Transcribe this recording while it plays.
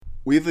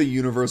We have a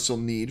universal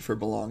need for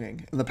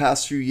belonging. In the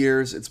past few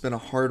years, it's been a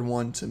hard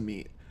one to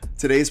meet.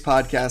 Today's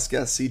podcast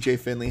guest, CJ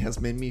Finley, has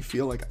made me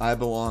feel like I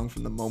belong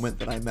from the moment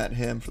that I met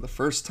him for the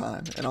first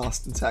time in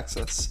Austin,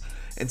 Texas.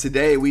 And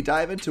today, we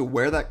dive into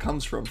where that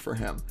comes from for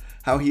him,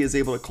 how he is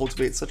able to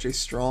cultivate such a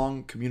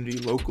strong community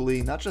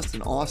locally, not just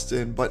in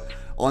Austin, but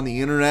on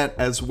the internet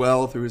as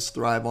well through his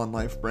Thrive on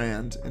Life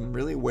brand, and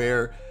really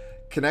where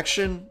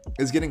connection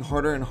is getting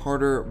harder and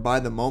harder by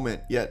the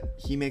moment, yet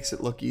he makes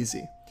it look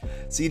easy.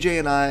 CJ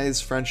and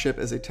I's friendship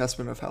is a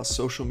testament of how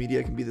social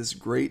media can be this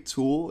great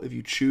tool if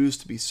you choose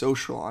to be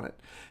social on it.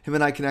 Him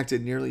and I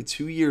connected nearly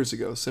 2 years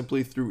ago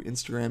simply through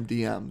Instagram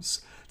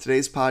DMs.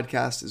 Today's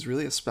podcast is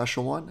really a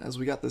special one as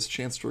we got this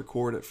chance to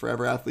record at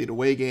Forever Athlete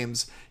away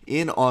games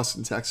in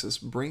Austin, Texas,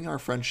 bringing our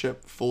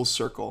friendship full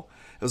circle.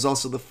 It was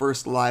also the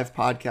first live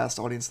podcast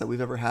audience that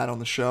we've ever had on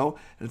the show,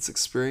 and its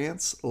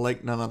experience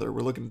like none other.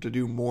 We're looking to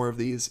do more of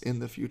these in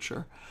the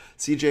future.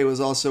 CJ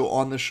was also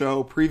on the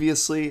show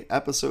previously,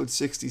 episode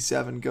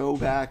 67. Go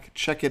back,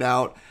 check it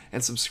out,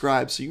 and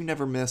subscribe so you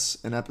never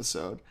miss an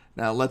episode.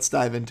 Now let's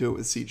dive into it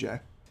with CJ.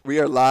 We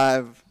are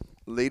live,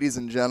 ladies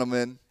and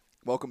gentlemen.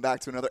 Welcome back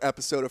to another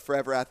episode of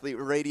Forever Athlete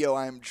Radio.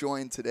 I am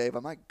joined today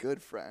by my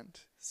good friend,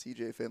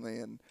 CJ Finley,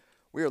 and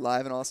we are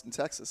live in Austin,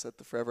 Texas at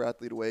the Forever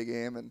Athlete away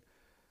game. And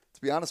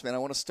to be honest, man, I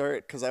want to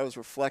start because I was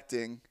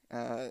reflecting.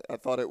 I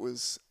thought it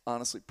was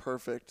honestly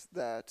perfect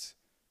that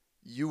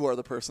you are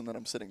the person that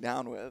I'm sitting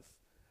down with,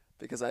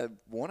 because I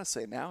want to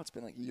say now it's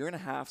been like a year and a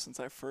half since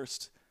I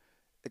first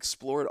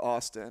explored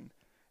Austin,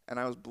 and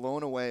I was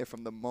blown away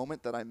from the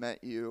moment that I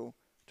met you,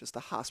 just the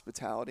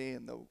hospitality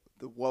and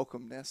the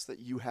welcomeness that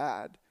you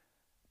had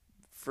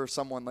for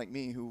someone like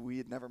me who we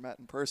had never met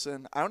in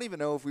person. I don't even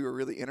know if we were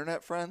really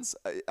internet friends.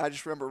 I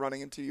just remember running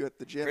into you at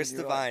the gym. Chris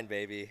Devine,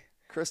 baby.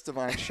 Chris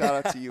Devine,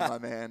 shout out to you, my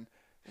man.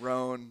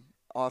 Roan,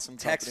 awesome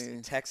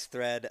company. Text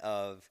thread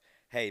of,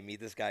 hey, meet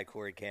this guy,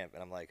 Corey Camp.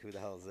 And I'm like, who the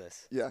hell is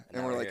this? Yeah,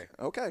 and we're like, here.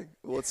 Okay,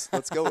 well,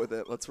 let's go with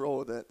it. Let's roll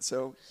with it.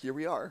 So here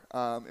we are,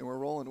 and we're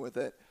rolling with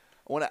it.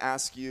 I want to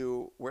ask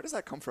you, where does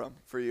that come from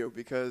for you?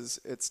 Because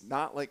it's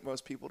not like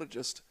most people to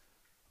just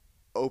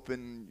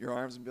open your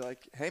arms and be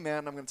like, hey,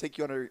 man, I'm going to take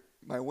you under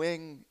my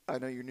wing. I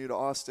know you're new to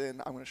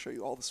Austin. I'm going to show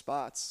you all the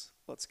spots.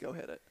 Let's go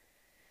hit it.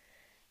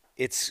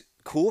 It's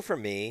cool for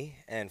me,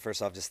 and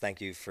first off, just thank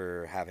you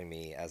for having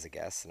me as a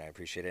guest, and I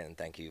appreciate it, and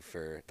thank you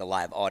for the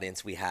live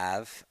audience we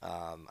have.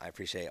 I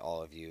appreciate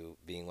all of you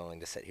being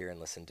willing to sit here and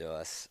listen to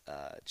us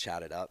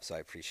chat it up, so I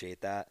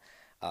appreciate that.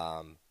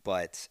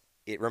 But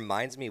it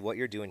reminds me, what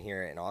you're doing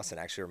here in Austin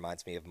actually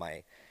reminds me of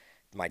my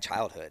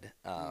childhood.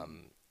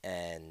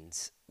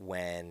 And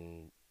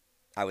when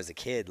I was a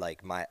kid,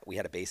 like we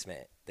had a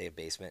basement. They have a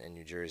basement in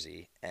New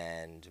Jersey,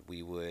 and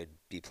we would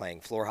be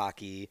playing floor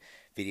hockey,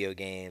 video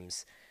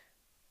games,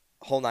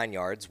 whole 9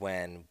 yards,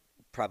 when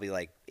probably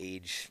like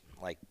age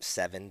like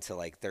 7 to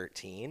like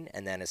 13.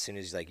 And then as soon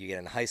as like you get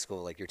in high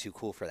school, like you're too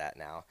cool for that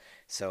now.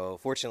 So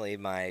fortunately,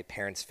 my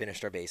parents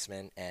finished our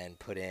basement and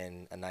put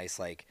in a nice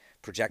like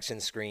projection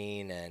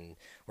screen, and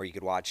where you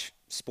could watch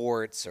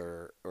sports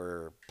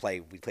or play.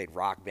 We played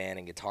Rock Band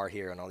and Guitar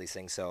Hero and all these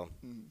things. So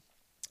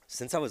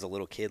since I was a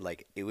little kid,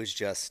 like it was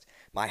just,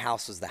 my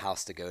house was the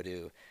house to go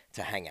to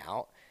hang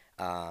out.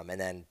 And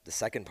then the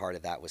second part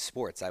of that was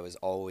sports. I was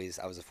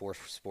a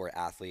four-sport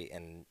athlete,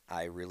 and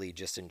I really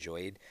just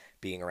enjoyed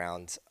being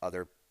around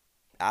other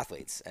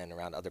athletes and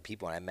around other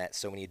people. And I met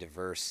so many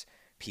diverse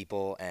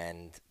people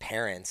and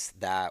parents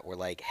that were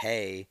like,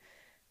 hey,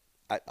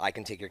 I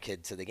can take your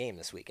kid to the game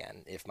this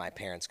weekend if my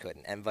parents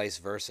couldn't, and vice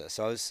versa.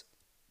 So I was,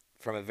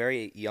 from a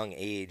very young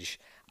age,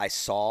 I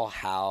saw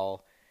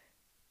how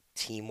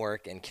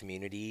teamwork and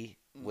community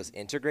was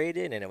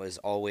integrated, and it was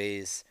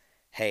always,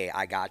 hey,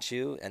 I got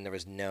you, and there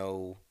was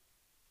no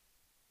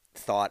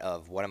thought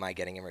of what am I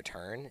getting in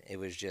return. It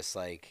was just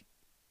like,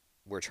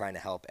 we're trying to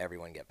help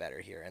everyone get better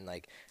here, and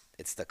like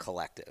it's the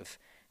collective.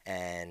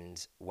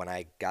 And when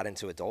I got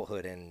into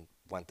adulthood and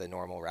went the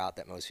normal route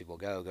that most people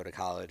go to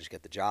college,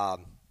 get the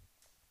job,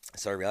 I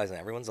started realizing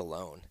everyone's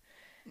alone.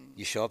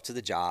 You show up to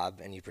the job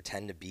and you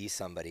pretend to be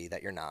somebody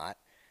that you're not,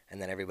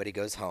 and then everybody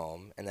goes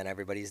home, and then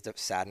everybody's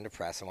sad and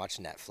depressed and watch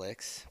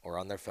Netflix or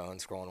on their phone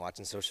scrolling,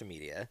 watching social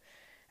media.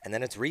 And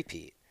then it's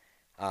repeat.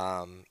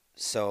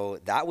 So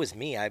that was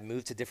me. I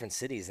moved to different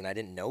cities and I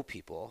didn't know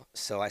people.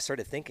 So I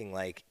started thinking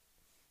like,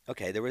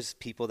 okay, there was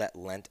people that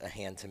lent a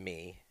hand to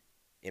me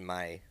in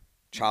my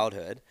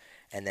childhood.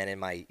 And then in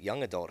my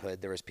young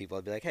adulthood, there was people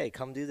that'd be like, hey,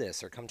 come do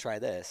this or come try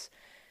this.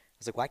 I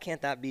was like, why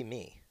can't that be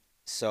me?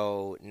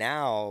 So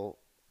now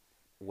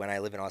when I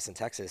live in Austin,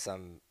 Texas,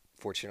 I'm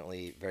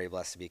fortunately very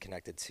blessed to be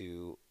connected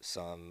to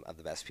some of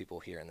the best people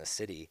here in the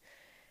city.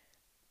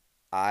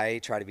 I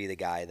try to be the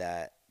guy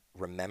that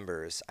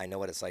remembers, I know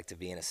what it's like to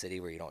be in a city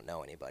where you don't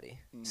know anybody.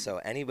 So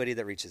anybody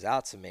that reaches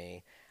out to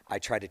me, I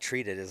try to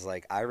treat it as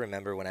like, I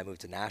remember when I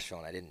moved to Nashville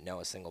and I didn't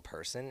know a single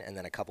person, and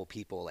then a couple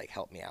people like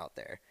helped me out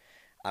there.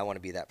 I want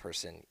to be that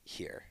person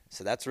here.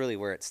 So that's really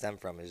where it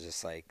stemmed from, is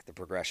just like the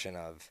progression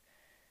of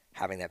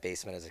having that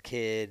basement as a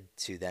kid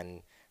to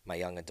then my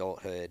young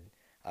adulthood.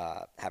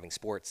 having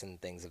sports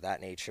and things of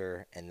that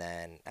nature. And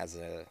then as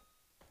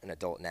an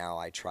adult now,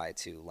 I try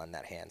to lend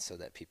that hand so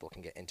that people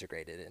can get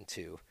integrated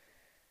into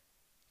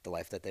the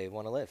life that they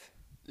want to live.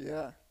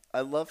 Yeah.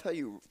 I love how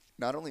you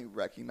not only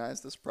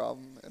recognized this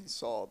problem and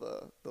saw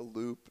the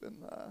loop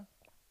and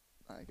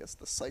I guess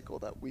the cycle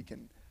that we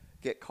can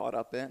get caught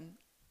up in,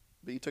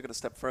 but you took it a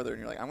step further and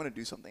you're like, I'm going to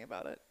do something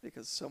about it,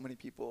 because so many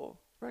people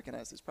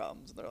recognize these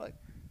problems and they're like,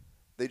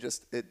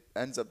 it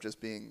ends up just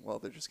being, well,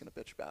 they're just going to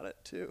bitch about it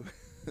to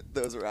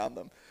those around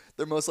them.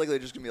 They're most likely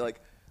just going to be like,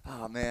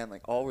 oh man,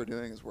 like all we're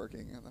doing is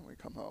working, and then we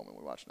come home and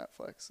we watch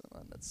Netflix, and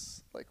then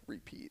it's like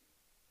repeat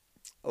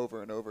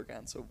over and over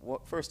again.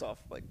 So first off,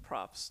 like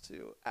props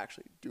to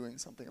actually doing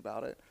something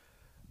about it.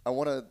 I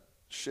want to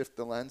shift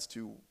the lens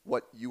to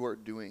what you are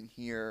doing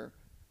here,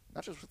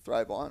 not just with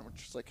Thrive On,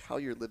 which is like how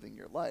you're living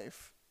your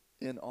life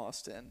in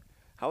Austin.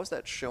 How is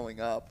that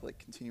showing up like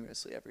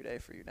continuously every day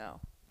for you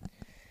now?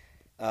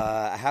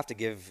 I have to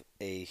give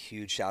a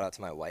huge shout out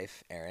to my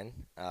wife, Erin.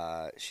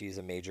 She's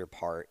a major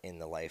part in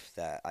the life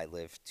that I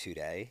live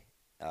today.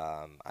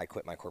 I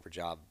quit my corporate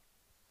job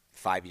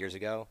 5 years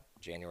ago,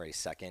 January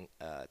 2nd,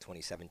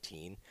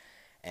 2017.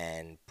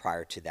 And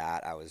prior to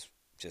that, I was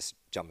just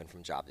jumping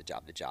from job to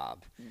job to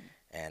job.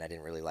 And I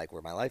didn't really like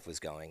where my life was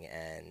going.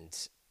 And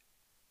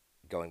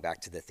going back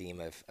to the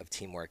theme of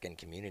teamwork and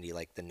community,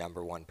 like the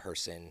number one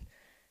person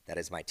that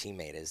is my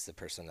teammate is the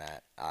person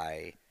that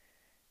I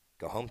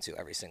go home to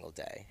every single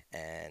day.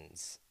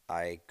 And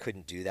I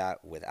couldn't do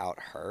that without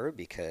her,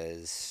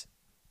 because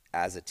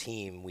as a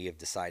team, we have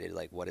decided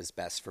like what is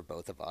best for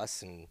both of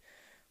us and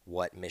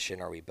what mission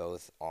are we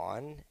both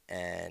on.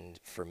 And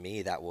for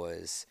me, that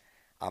was,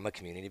 I'm a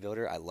community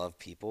builder. I love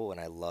people,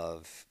 and I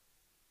love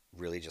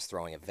really just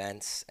throwing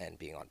events and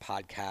being on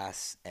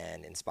podcasts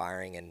and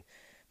inspiring and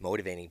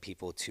motivating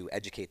people to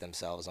educate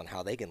themselves on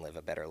how they can live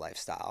a better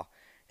lifestyle.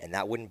 And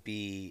that wouldn't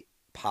be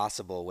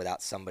possible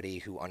without somebody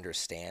who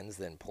understands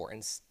the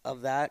importance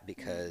of that,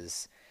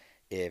 because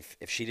if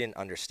she didn't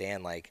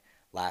understand, like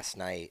last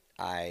night,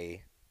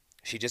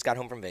 she just got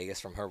home from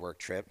Vegas from her work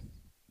trip,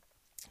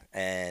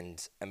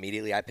 and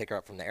immediately I pick her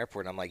up from the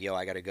airport and I'm like, yo,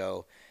 I got to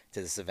go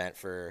to this event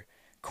for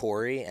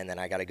Corey, and then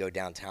I got to go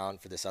downtown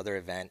for this other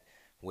event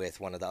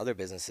with one of the other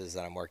businesses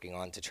that I'm working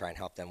on to try and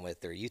help them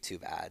with their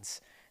YouTube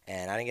ads.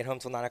 And I didn't get home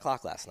till 9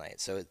 o'clock last night.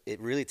 So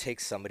it really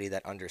takes somebody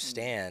that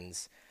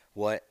understands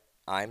what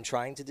I'm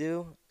trying to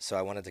do. So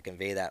I wanted to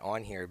convey that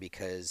on here,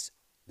 because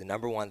the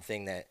number one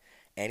thing that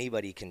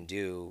anybody can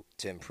do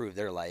to improve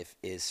their life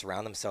is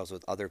surround themselves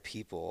with other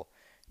people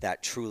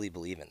that truly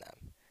believe in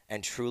them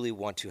and truly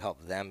want to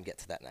help them get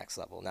to that next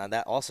level. Now,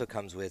 that also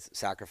comes with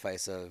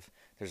sacrifice of,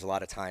 there's a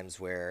lot of times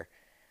where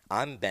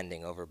I'm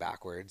bending over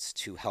backwards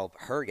to help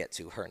her get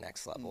to her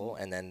next level,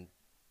 and then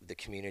the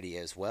community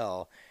as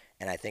well.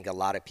 And I think a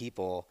lot of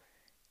people,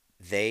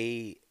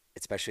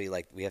 especially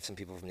like we have some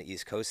people from the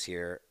East Coast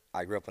here.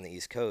 I grew up on the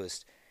East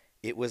Coast.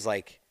 It was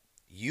like,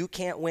 you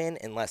can't win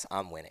unless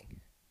I'm winning.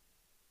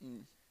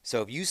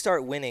 So if you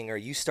start winning or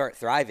you start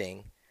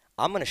thriving,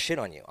 I'm going to shit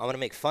on you. I'm going to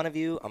make fun of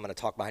you. I'm going to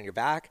talk behind your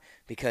back,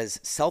 because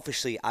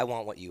selfishly, I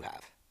want what you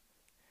have.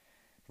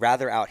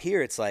 Rather out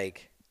here, it's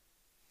like,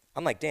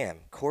 I'm like,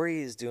 damn,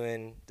 Corey is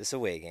doing this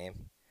away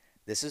game.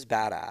 This is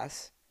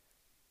badass.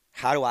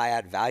 How do I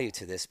add value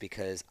to this?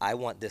 Because I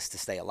want this to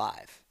stay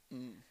alive.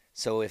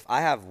 So if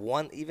I have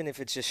one, even if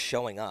it's just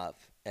showing up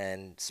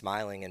and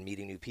smiling and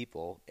meeting new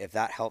people, if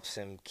that helps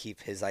him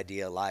keep his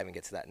idea alive and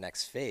get to that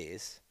next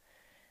phase,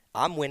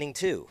 I'm winning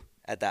too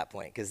at that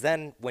point. Because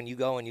then when you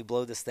go and you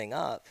blow this thing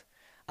up,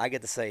 I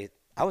get to say,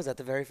 I was at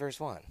the very first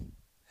one.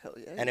 Hell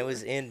yeah. And it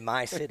was in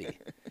my city.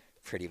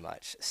 Pretty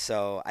much.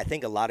 So I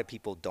think a lot of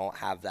people don't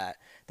have that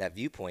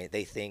viewpoint.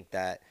 They think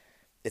that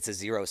it's a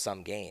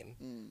zero-sum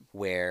game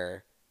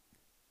where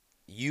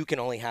you can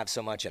only have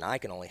so much and I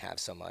can only have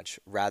so much,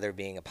 rather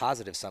being a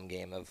positive-sum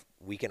game of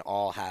we can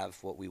all have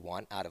what we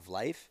want out of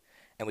life,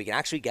 and we can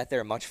actually get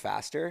there much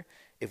faster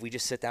if we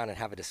just sit down and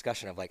have a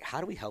discussion of like, how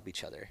do we help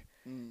each other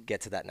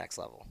get to that next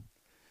level?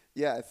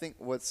 Yeah, I think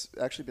what's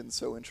actually been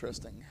so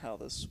interesting how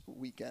this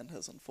weekend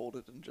has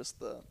unfolded, and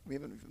just we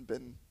haven't even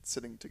been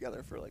sitting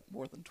together for like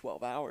more than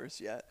 12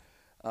 hours yet.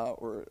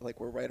 We're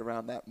right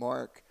around that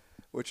mark,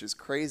 which is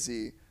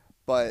crazy.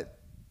 But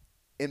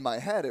in my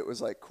head, it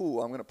was like,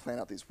 cool, I'm going to plan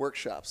out these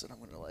workshops and I'm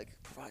going to like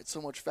provide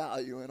so much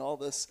value and all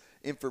this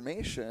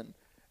information.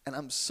 And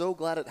I'm so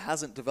glad it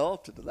hasn't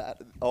developed into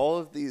that. All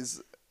of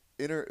these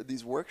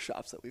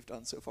workshops that we've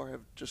done so far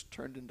have just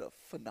turned into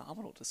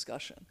phenomenal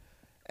discussion.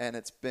 And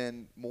it's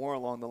been more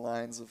along the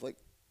lines of like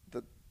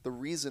the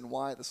reason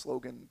why the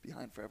slogan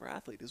behind Forever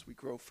Athlete is we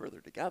grow further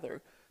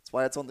together. It's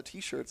why it's on the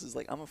t-shirts, is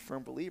like, I'm a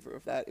firm believer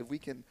of that. If we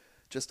can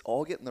just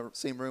all get in the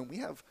same room, we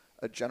have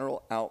a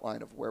general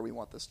outline of where we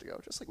want this to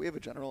go. Just like we have a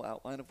general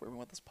outline of where we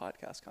want this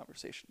podcast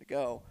conversation to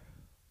go.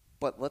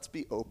 But let's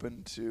be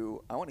open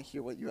to, I want to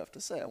hear what you have to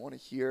say. I want to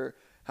hear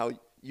how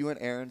you and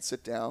Aaron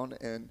sit down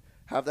and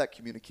have that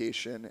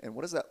communication, and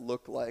what does that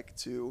look like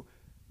to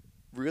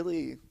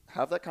really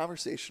have that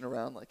conversation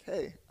around like,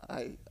 hey,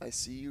 I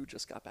see you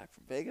just got back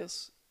from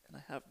Vegas and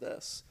I have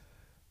this.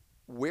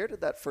 Where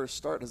did that first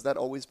start? Has that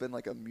always been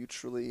like a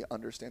mutually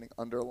understanding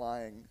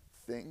underlying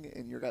thing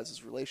in your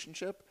guys'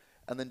 relationship?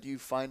 And then do you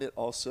find it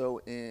also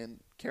in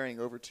carrying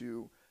over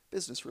to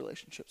business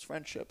relationships,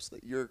 friendships,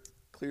 that you're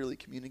clearly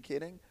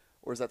communicating?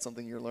 Or is that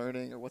something you're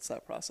learning? Or what's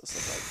that process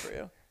look like for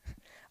you?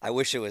 I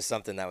wish it was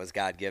something that was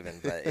God given,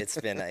 but it's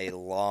been a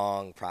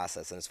long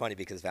process. And it's funny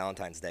because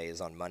Valentine's Day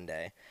is on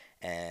Monday.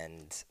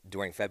 And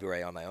during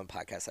February on my own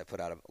podcast, I put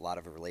out a lot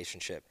of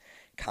relationship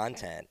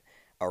content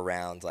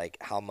around like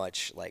how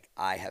much like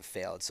I have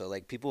failed. So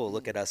like people will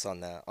look at us on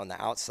the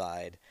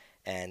outside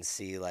and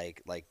see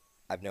like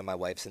I've known my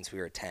wife since we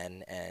were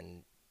 10,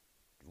 and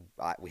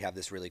we have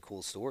this really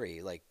cool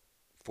story. Like,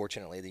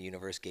 fortunately, the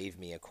universe gave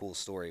me a cool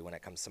story when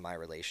it comes to my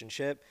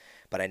relationship,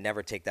 but I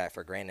never take that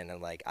for granted.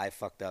 And like, I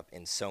fucked up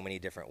in so many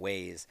different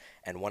ways.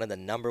 And one of the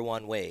number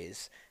one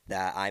ways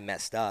that I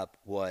messed up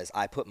was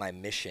I put my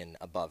mission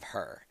above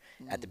her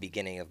at the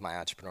beginning of my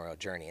entrepreneurial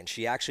journey. And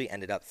she actually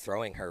ended up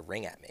throwing her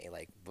ring at me,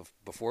 like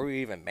before we were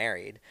even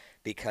married,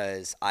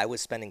 because I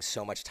was spending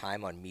so much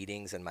time on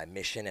meetings and my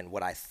mission and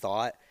what I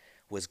thought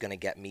was going to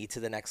get me to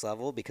the next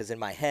level. Because in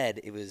my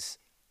head,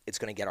 it's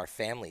going to get our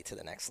family to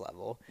the next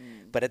level.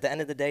 But at the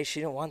end of the day, she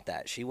didn't want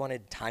that. She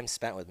wanted time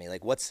spent with me.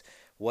 Like, what's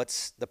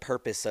the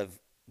purpose of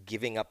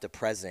giving up the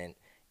present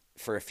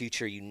for a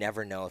future you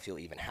never know if you'll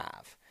even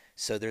have?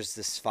 So there's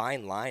this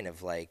fine line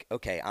of like,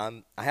 okay,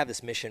 I have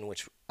this mission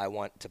which I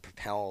want to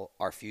propel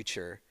our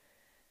future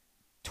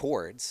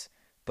towards,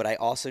 but I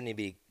also need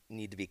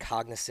to be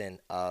cognizant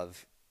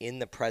of, in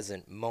the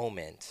present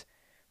moment,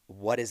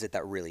 what is it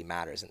that really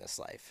matters in this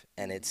life?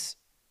 And it's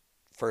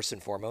first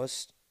and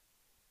foremost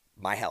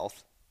my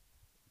health,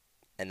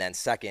 and then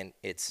second,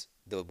 it's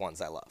the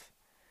ones I love.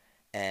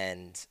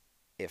 And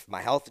if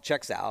my health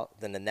checks out,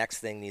 then the next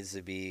thing needs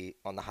to be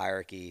on the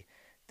hierarchy,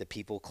 the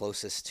people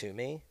closest to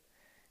me,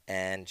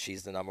 and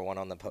she's the number one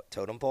on the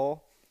totem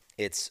pole.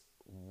 It's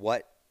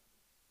what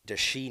does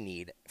she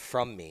need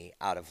from me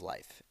out of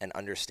life, and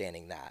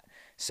understanding that.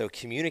 So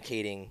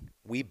communicating,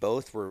 we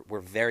both were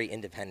very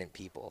independent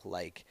people,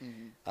 like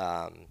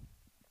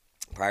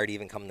prior to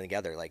even coming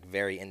together, like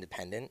very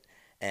independent.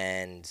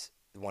 And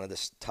one of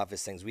the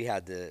toughest things we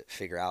had to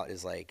figure out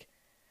is like,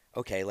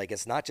 okay, like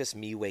it's not just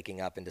me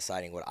waking up and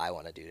deciding what I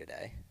want to do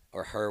today,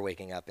 or her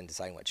waking up and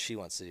deciding what she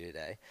wants to do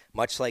today.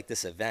 Much like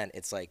this event,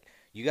 it's like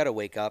you got to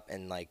wake up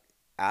and like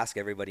ask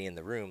everybody in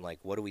the room, like,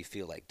 what do we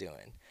feel like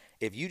doing?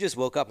 If you just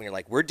woke up and you're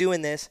like, we're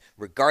doing this,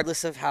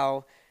 regardless of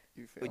how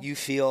you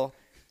feel,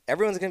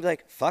 everyone's going to be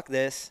like, fuck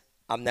this.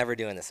 I'm never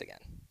doing this again.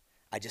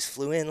 I just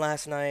flew in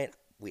last night.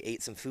 We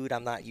ate some food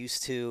I'm not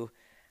used to.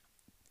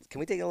 Can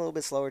we take it a little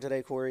bit slower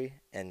today, Corey,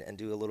 and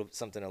do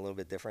something a little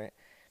bit different?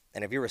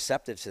 And if you're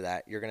receptive to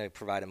that, you're going to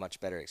provide a much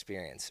better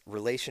experience.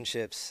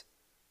 Relationships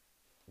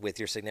with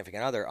your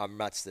significant other are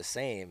much the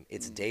same.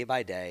 It's day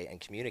by day and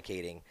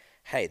communicating,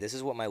 hey, this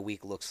is what my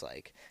week looks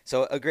like.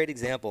 So a great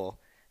example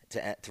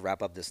to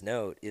wrap up this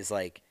note is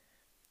like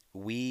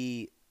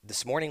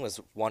this morning was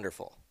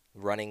wonderful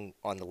running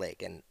on the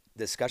lake. And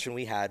the discussion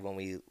we had when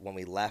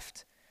we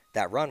left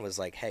that run was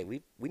like, hey,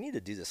 we need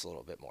to do this a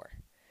little bit more.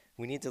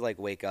 We need to like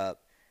wake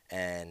up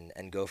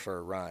and go for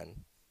a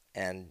run.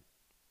 And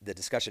the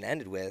discussion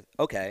ended with,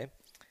 okay,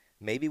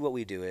 maybe what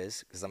we do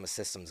is, because I'm a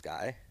systems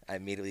guy, I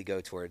immediately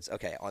go towards,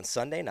 okay, on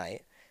Sunday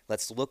night,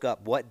 let's look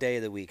up what day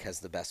of the week has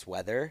the best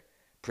weather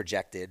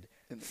projected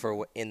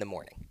in the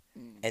morning.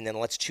 And then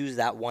let's choose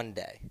that one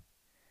day.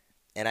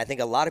 And I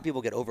think a lot of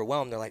people get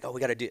overwhelmed. They're like, oh,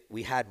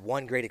 we had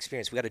one great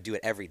experience. We got to do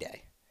it every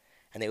day.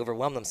 And they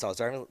overwhelm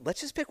themselves.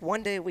 Let's just pick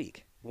one day a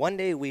week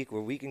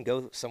where we can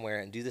go somewhere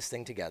and do this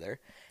thing together.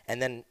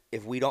 And then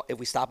if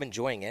we stop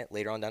enjoying it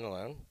later on down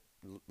the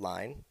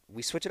line,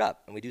 we switch it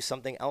up and we do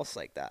something else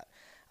like that.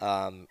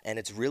 And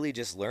it's really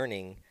just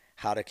learning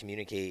how to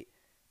communicate.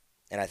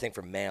 And I think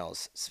for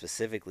males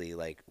specifically,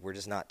 like we're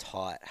just not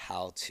taught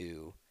how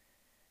to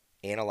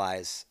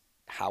analyze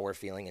how we're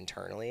feeling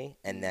internally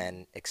and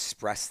then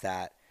express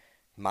that.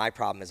 My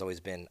problem has always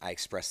been I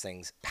express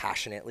things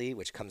passionately,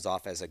 which comes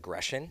off as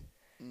aggression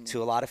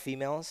to a lot of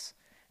females.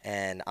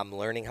 And I'm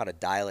learning how to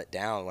dial it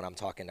down when I'm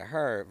talking to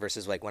her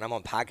versus like when I'm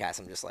on podcasts,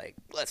 I'm just like,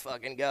 let's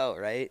fucking go,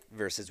 right?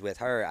 Versus with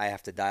her, I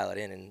have to dial it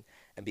in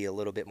and be a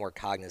little bit more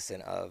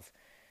cognizant of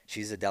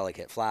she's a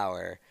delicate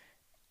flower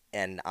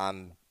and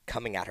I'm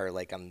coming at her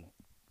like I'm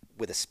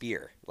with a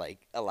spear, like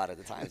a lot of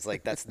the times.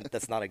 Like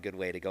that's not a good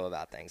way to go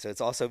about things. So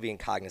it's also being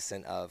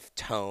cognizant of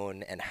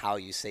tone and how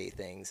you say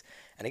things.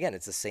 And again,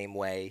 it's the same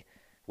way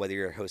whether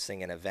you're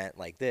hosting an event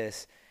like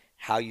this,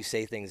 how you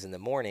say things in the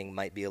morning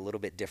might be a little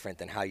bit different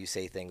than how you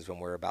say things when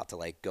we're about to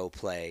like go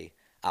play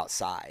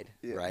outside,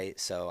 right?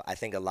 So I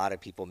think a lot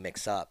of people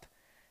mix up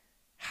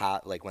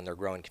how, like when they're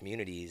growing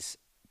communities,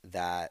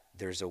 that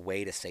there's a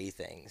way to say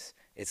things.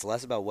 It's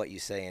less about what you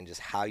say and just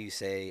how you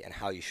say and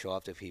how you show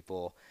up to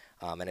people.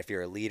 And if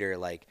you're a leader,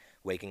 like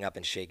waking up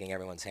and shaking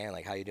everyone's hand,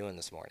 like how you doing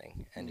this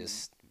morning, and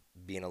just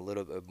being a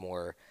little bit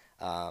more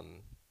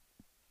on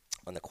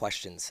the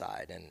question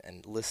side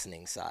and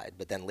listening side.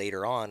 But then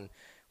later on,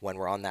 when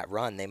we're on that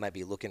run, they might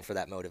be looking for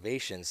that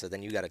motivation. So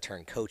then you got to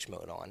turn coach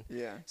mode on.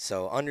 Yeah.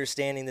 So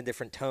understanding the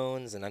different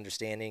tones and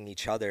understanding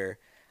each other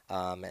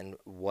and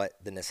what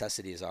the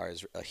necessities are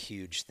is a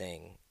huge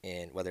thing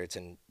in whether it's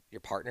in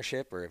your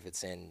partnership or if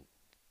it's in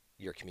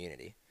your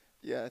community.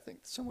 Yeah, I think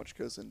so much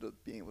goes into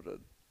being able to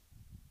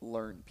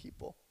learn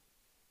people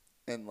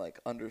and like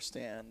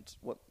understand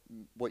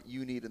what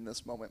you need in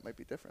this moment might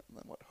be different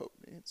than what Hope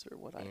needs or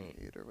what I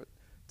need or what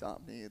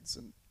Dom needs,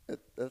 and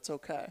that's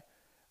okay.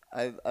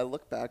 I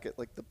look back at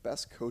like the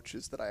best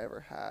coaches that I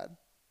ever had.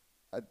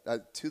 I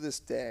to this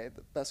day,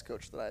 the best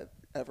coach that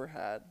I ever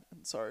had,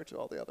 and sorry to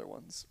all the other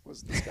ones,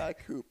 was this guy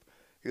Coop.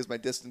 He was my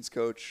distance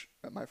coach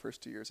at my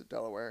first 2 years at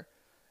Delaware.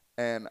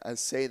 And I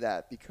say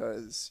that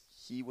because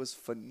he was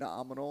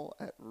phenomenal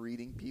at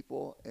reading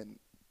people and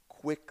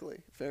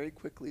very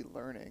quickly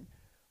learning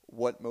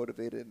what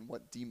motivated and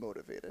what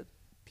demotivated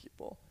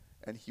people.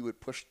 And he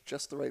would push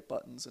just the right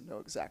buttons and know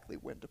exactly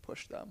when to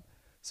push them.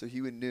 So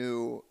he would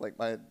knew, like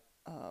my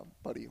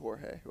buddy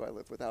Jorge, who I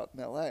live with out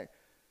in LA,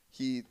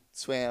 he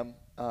swam,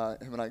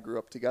 him and I grew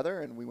up together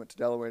and we went to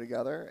Delaware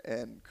together,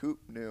 and Coop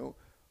knew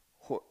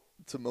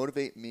to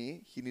motivate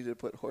me, he needed to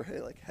put Jorge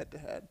like head to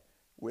head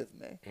with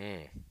me.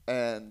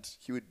 And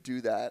he would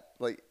do that,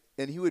 like,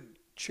 and he would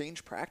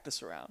change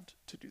practice around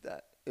to do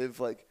that. If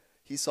like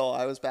he saw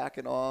I was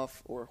backing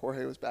off or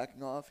Jorge was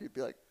backing off, he'd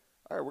be like,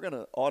 all right, we're going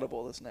to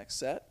audible this next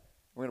set.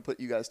 We're going to put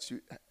you guys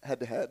head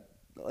to head,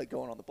 like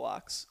going on the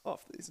blocks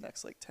off these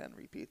next like 10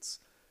 repeats.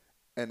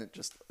 And it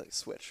just like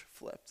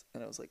flipped.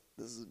 And I was like,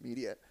 this is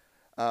immediate.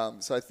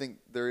 So I think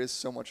there is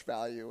so much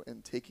value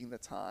in taking the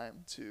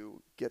time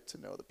to get to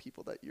know the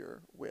people that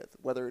you're with,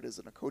 whether it is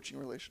in a coaching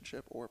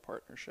relationship or a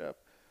partnership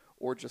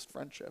or just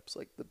friendships.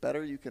 Like the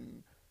better you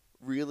can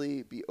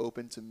really be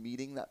open to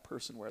meeting that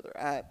person where they're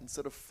at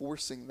instead of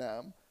forcing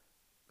them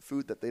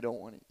food that they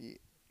don't want to eat.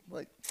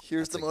 Like,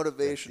 here's the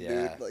motivation,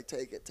 dude. Like,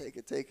 take it.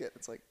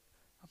 It's like,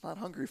 I'm not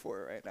hungry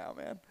for it right now,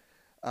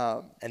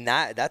 man. And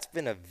that's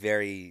been a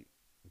very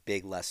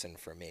big lesson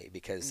for me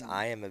because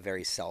I am a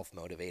very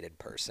self-motivated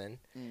person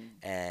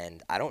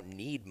and I don't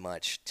need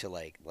much to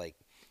like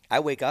I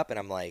wake up and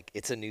I'm like,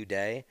 it's a new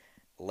day,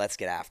 let's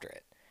get after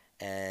it.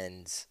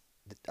 And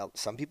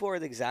some people are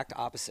the exact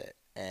opposite,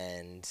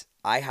 and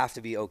I have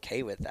to be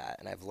okay with that,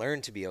 and I've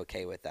learned to be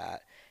okay with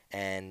that.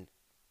 And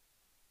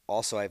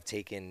also I've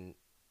taken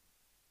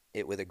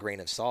it with a grain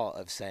of salt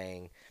of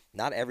saying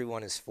not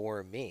everyone is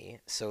for me.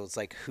 So it's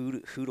like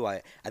who do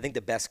I think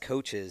the best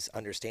coaches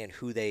understand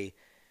who they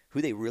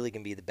really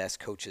can be the best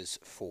coaches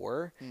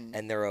for,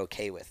 and they're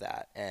okay with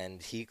that.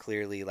 And he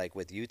clearly, like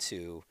with you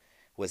two,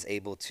 was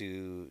able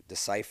to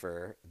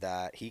decipher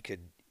that he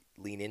could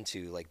lean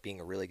into like being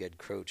a really good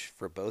coach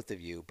for both of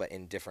you, but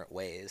in different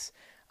ways.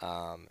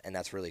 And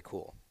that's really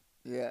cool.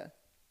 Yeah,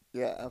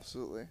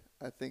 absolutely.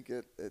 I think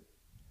it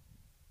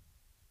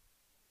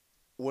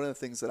one of the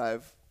things that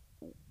I've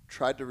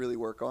tried to really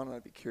work on, and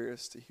I'd be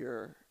curious to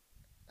hear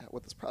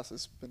what this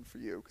process has been for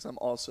you, because I'm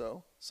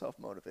also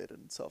self-motivated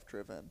and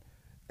self-driven.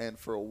 And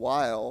for a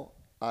while,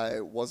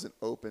 I wasn't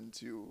open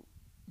to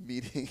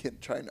meeting and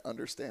trying to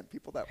understand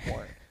people that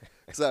weren't.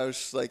 Because I was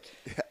just like,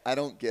 I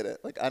don't get it.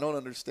 Like, I don't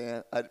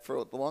understand.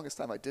 For the longest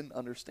time, I didn't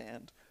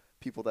understand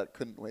people that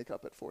couldn't wake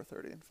up at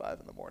 4:30 and 5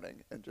 in the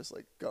morning and just,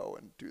 like, go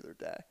and do their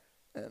day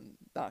and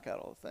knock out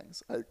all the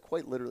things. I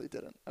quite literally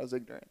didn't. I was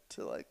ignorant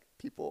to, like,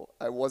 people.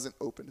 I wasn't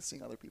open to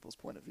seeing other people's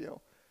point of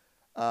view.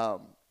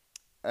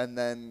 And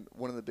then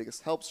one of the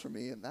biggest helps for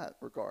me in that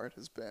regard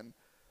has been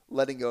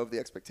letting go of the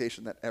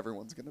expectation that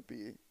everyone's going to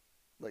be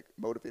like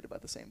motivated by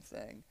the same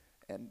thing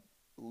and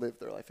live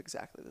their life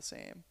exactly the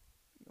same.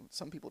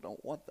 Some people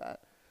don't want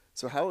that.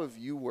 So how have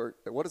you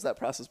worked? What has that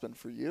process been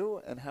for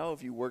you? And how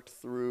have you worked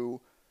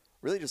through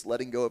really just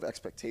letting go of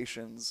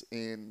expectations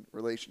in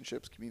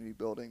relationships, community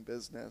building,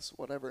 business,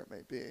 whatever it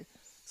may be?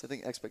 So I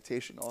think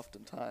expectation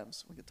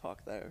oftentimes, we could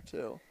talk there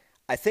too.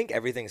 I think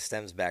everything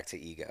stems back to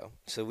ego.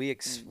 So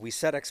we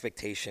set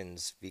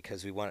expectations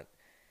because we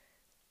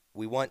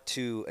want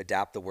to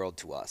adapt the world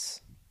to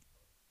us.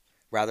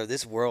 Rather,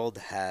 this world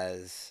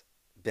has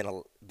been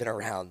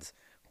around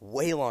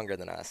way longer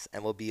than us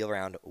and will be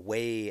around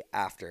way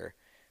after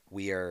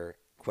we are,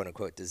 quote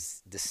unquote,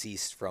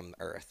 deceased from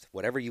Earth.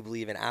 Whatever you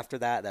believe in after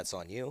that, that's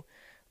on you.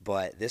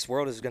 But this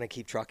world is going to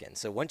keep trucking.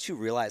 So once you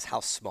realize how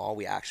small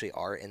we actually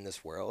are in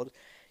this world,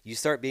 you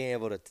start being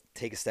able to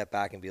take a step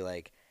back and be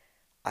like,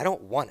 I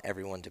don't want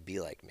everyone to be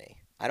like me.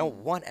 I don't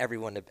want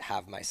everyone to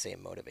have my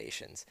same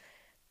motivations.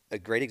 A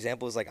great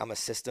example is like I'm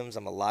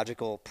a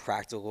logical,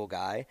 practical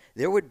guy.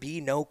 There would be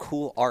no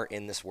cool art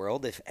in this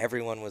world if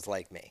everyone was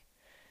like me.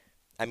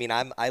 I mean,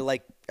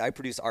 I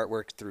produce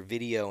artwork through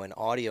video and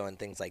audio and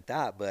things like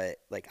that, but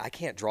like I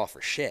can't draw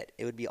for shit.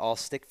 It would be all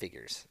stick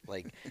figures.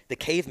 Like the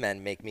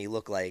cavemen make me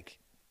look like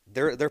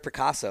they're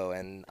Picasso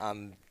and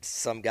I'm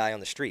some guy on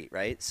the street,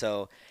 right?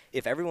 So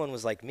if everyone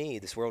was like me,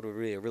 this world would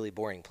be a really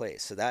boring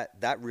place. So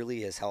that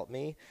really has helped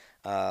me.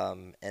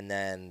 And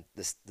then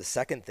the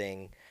second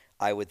thing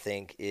I would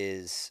think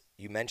is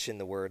you mentioned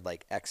the word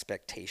like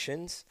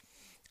expectations.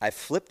 I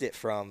flipped it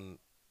from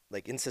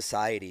like in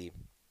society,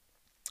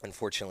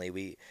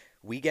 unfortunately,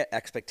 we get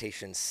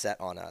expectations set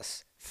on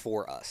us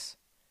for us.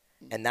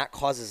 And that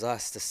causes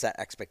us to set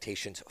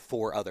expectations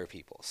for other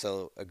people.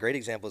 So a great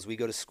example is we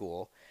go to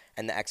school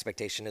and the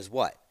expectation is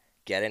what?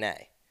 Get an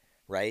A,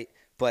 right?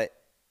 But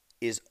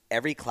is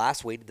every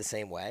class weighted the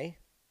same way?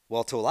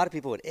 Well, to a lot of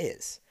people it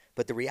is.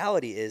 But the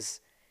reality is,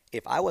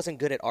 if I wasn't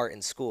good at art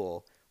in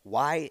school,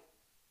 why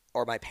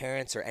are my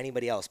parents or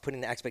anybody else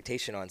putting the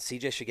expectation on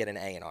CJ should get an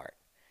A in art?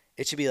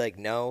 It should be like,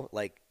 no,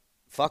 like,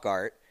 fuck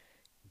art,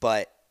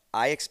 but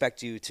I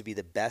expect you to be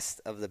the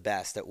best of the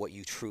best at what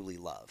you truly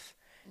love.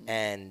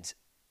 And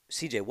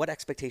CJ, what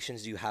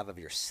expectations do you have of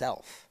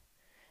yourself?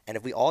 And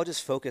if we all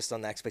just focused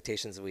on the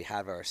expectations that we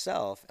have of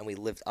ourselves and we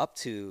lived up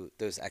to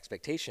those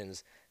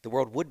expectations, the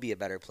world would be a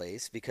better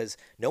place because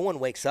no one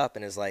wakes up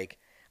and is like,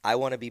 I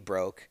want to be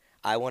broke.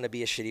 I want to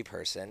be a shitty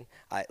person.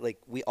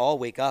 We all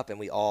wake up and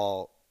we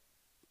all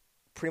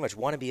pretty much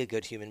want to be a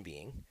good human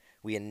being.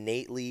 We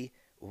innately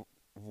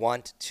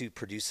want to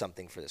produce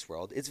something for this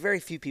world. It's very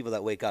few people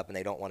that wake up and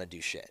they don't want to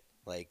do shit.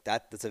 Like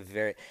that's a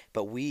very,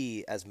 but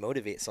we as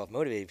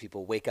self-motivated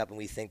people wake up and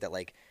we think that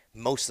like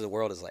most of the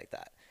world is like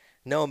that.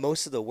 No,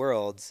 most of the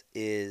world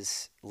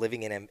is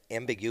living in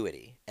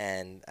ambiguity.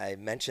 And I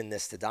mentioned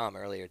this to Dom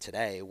earlier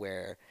today,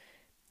 where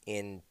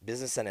in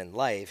business and in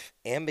life,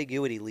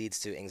 ambiguity leads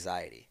to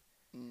anxiety.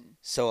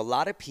 So a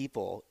lot of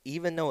people,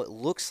 even though it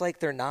looks like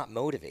they're not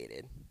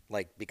motivated,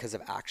 like because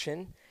of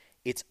action,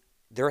 it's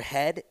their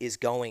head is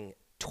going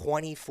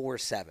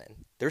 24/7.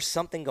 There's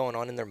something going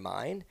on in their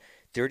mind.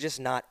 They're just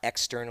not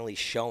externally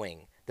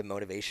showing the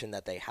motivation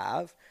that they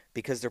have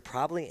because they're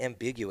probably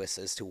ambiguous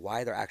as to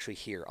why they're actually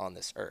here on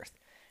this earth.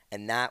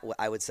 And that,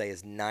 I would say,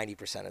 is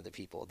 90% of the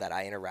people that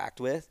I interact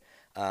with.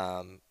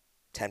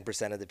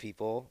 10% of the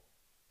people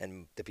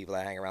and the people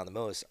that I hang around the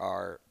most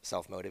are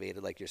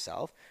self-motivated like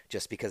yourself,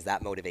 just because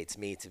that motivates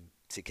me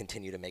to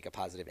continue to make a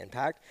positive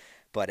impact.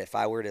 But if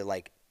I were to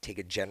like take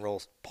a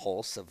general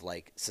pulse of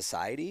like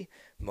society,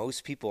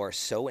 most people are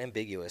so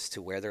ambiguous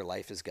to where their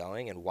life is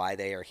going and why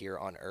they are here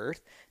on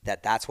earth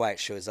that's why it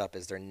shows up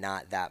as they're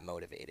not that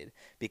motivated.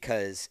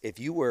 Because if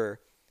you were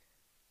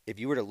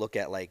to look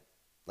at like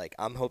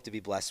I'm hope to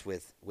be blessed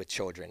with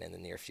children in the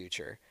near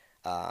future,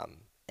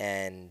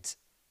 and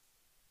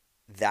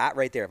that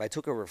right there, if I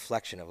took a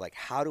reflection of like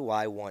how do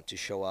I want to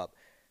show up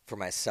for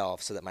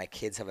myself so that my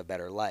kids have a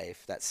better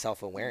life, that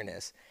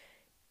self-awareness,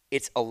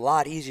 it's a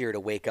lot easier to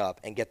wake up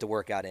and get the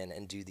workout in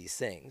and do these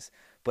things.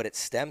 But it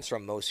stems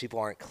from most people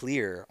aren't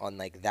clear on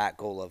like that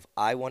goal of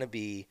I want to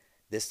be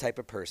this type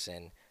of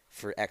person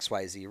for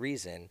XYZ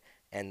reason.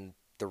 And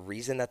the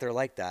reason that they're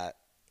like that,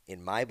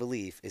 in my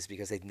belief, is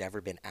because they've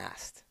never been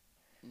asked.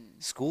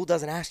 School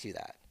doesn't ask you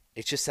that.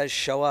 It just says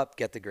show up,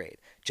 get the grade.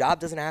 Job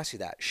doesn't ask you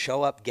that.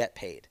 Show up, get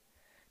paid.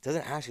 It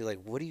doesn't ask you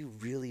like, what do you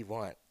really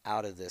want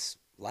out of this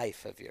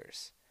life of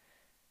yours?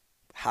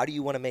 How do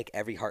you want to make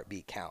every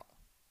heartbeat count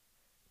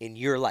in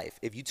your life?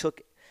 If you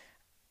took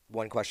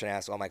one question I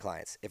ask all my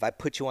clients, if I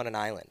put you on an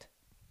island,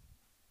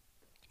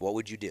 what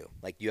would you do?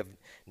 Like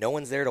no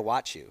one's there to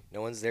watch you.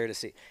 No one's there to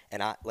see.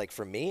 And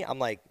for me, I'm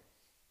like,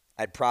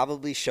 I'd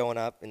probably showing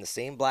up in the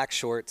same black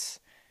shorts,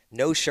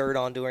 no shirt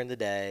on during the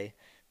day,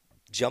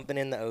 jumping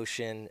in the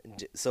ocean.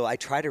 So I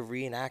try to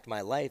reenact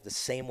my life the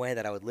same way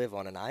that I would live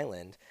on an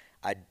island.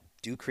 I'd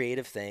do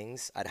creative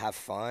things. I'd have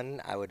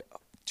fun. I would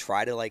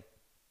try to like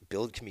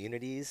build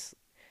communities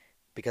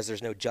because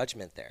there's no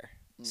judgment there.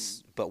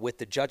 But with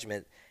the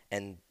judgment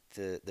and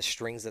the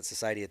strings that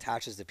society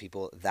attaches to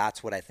people,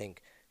 that's what I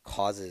think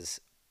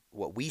causes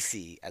what we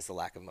see as the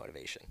lack of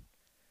motivation.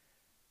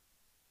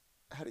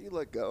 How do you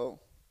let go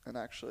and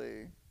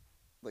actually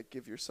like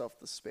give yourself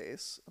the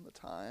space and the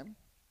time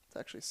to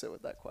actually sit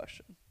with that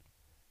question?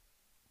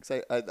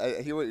 Because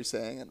I hear what you're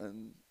saying,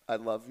 and I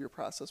love your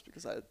process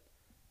because I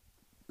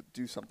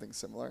do something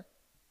similar.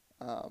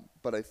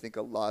 But I think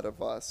a lot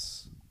of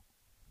us,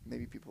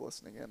 maybe people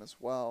listening in as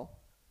well,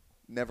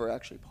 never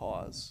actually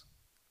pause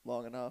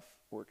long enough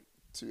or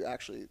to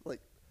actually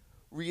like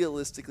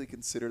realistically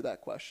consider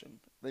that question.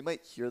 They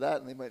might hear that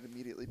and they might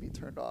immediately be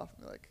turned off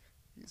and be like,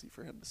 easy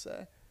for him to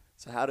say.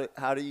 So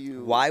how do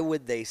you? Why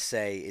would they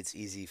say it's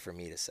easy for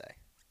me to say?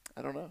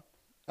 I don't know.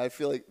 I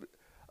feel like,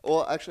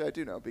 well, actually I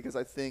do know, because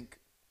I think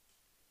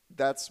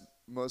that's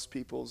most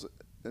people's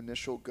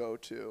initial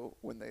go-to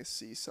when they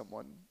see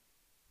someone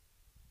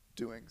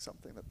doing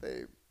something that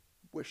they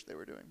wish they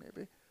were doing,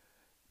 maybe.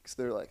 Because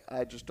they're like,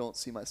 I just don't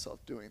see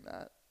myself doing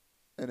that.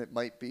 And it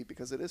might be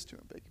because it is too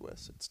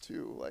ambiguous. It's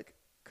too, like,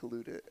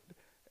 colluded.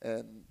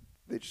 And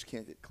they just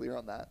can't get clear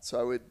on that.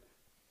 So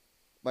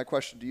my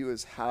question to you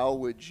is, how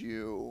would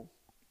you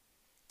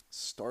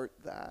start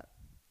that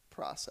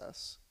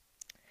process?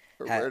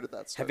 Or where did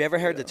that start? Have you ever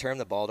heard the term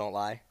 "the ball don't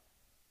lie"?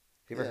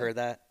 Have you ever heard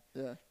that?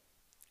 Yeah.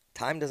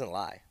 Time doesn't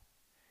lie.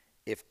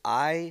 If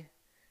I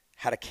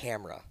had a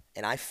camera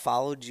and I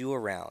followed you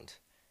around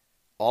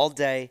all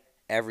day,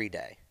 every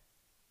day,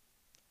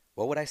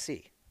 what would I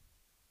see?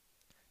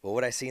 What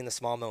would I see in the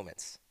small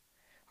moments?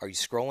 Are you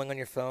scrolling on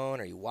your phone?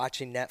 Are you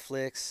watching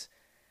Netflix?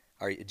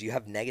 Do you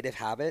have negative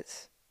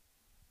habits?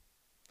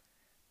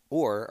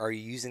 Or are you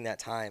using that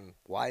time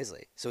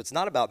wisely? So it's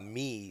not about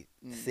me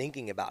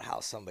thinking about how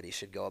somebody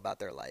should go about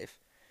their life.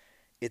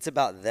 It's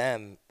about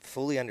them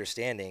fully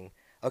understanding,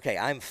 okay,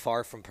 I'm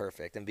far from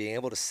perfect, and being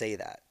able to say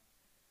that.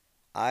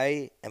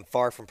 I am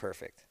far from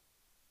perfect,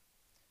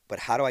 but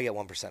how do I get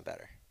 1%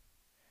 better?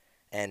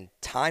 And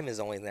time is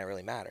the only thing that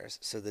really matters.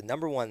 So the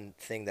number one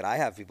thing that I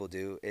have people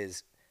do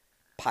is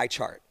pie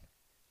chart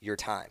your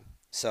time.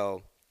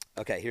 So,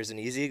 okay, here's an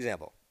easy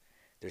example.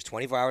 There's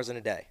 24 hours in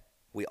a day.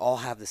 We all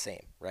have the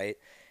same, right?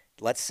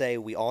 Let's say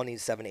we all need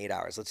 7 to 8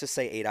 hours. Let's just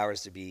say 8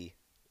 hours to be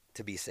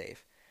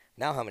safe.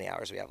 Now how many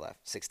hours do we have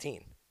left?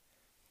 16,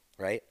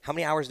 right? How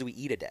many hours do we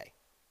eat a day?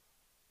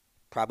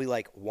 Probably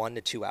like 1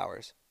 to 2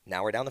 hours.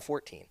 Now we're down to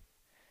 14.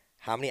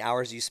 How many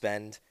hours do you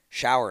spend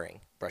showering,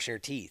 brushing your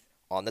teeth,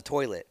 on the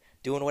toilet,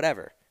 doing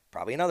whatever?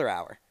 Probably another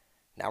hour.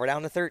 Now we're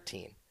down to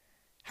 13.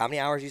 How many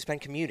hours do you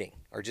spend commuting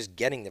or just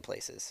getting to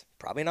places?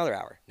 Probably another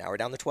hour. Now we're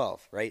down to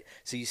 12, right?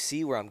 So you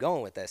see where I'm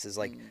going with this is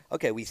like,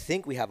 okay, we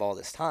think we have all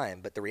this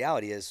time, but the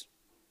reality is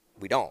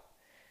we don't.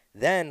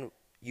 Then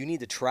you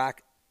need to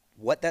track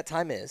what that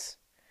time is,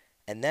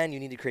 and then you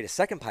need to create a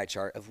second pie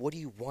chart of what do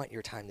you want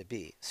your time to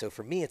be. So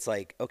for me, it's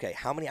like, okay,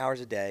 how many hours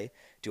a day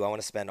do I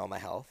want to spend on my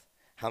health?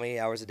 How many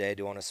hours a day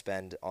do I want to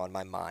spend on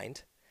my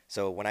mind?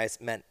 So when I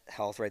meant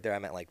health right there, I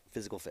meant like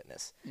physical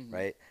fitness,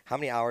 right? How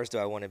many hours do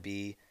I want to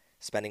be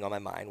spending on my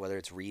mind, whether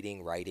it's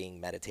reading, writing,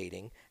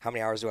 meditating? How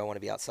many hours do I want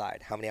to be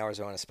outside? How many hours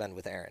do I want to spend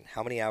with Aaron?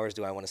 How many hours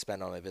do I want to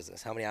spend on my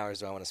business? How many hours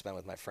do I want to spend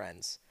with my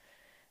friends?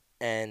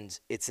 And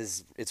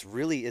it's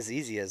really as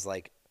easy as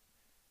like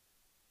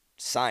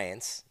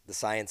science, the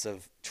science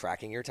of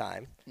tracking your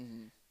time.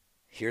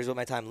 Here's what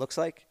my time looks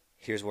like.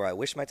 Here's where I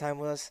wish my time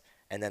was.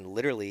 And then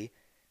literally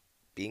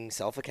being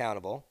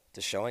self-accountable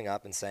to showing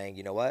up and saying,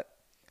 you know what?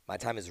 My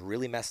time is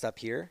really messed up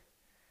here.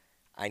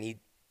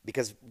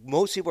 Because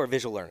most people are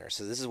visual learners.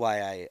 So this is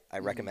why I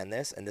recommend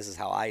this. And this is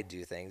how I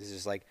do things. It's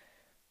just like,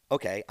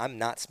 okay, I'm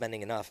not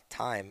spending enough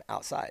time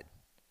outside.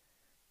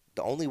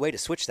 The only way to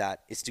switch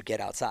that is to get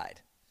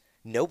outside.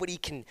 Nobody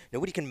can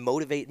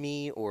motivate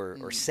me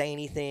or say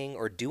anything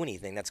or do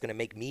anything that's going to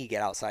make me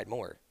get outside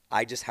more.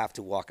 I just have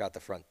to walk out the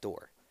front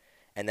door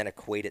and then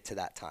equate it to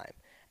that time.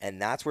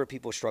 And that's where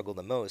people struggle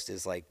the most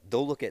is like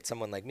they'll look at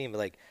someone like me and be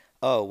like,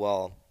 oh,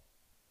 well,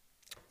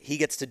 he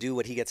gets to do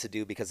what he gets to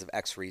do because of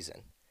X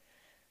reason.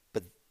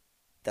 But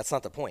that's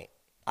not the point.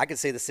 I could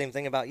say the same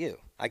thing about you.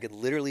 I could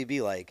literally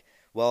be like,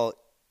 well,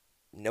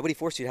 nobody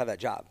forced you to have that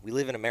job. We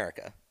live in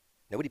America.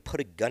 Nobody put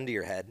a gun to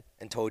your head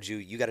and told you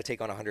you got to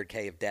take on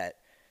 $100K of debt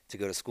to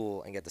go to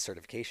school and get the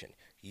certification.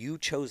 You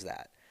chose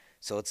that.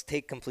 So let's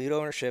take complete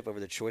ownership over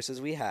the choices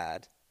we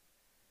had.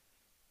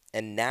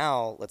 And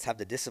now let's have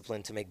the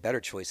discipline to make better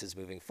choices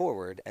moving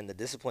forward. And the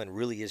discipline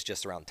really is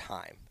just around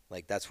time.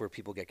 Like that's where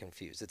people get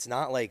confused. It's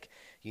not like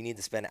you need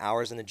to spend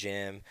hours in the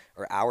gym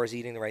or hours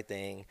eating the right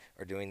thing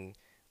or doing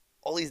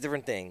all these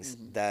different things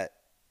that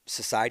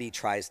society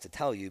tries to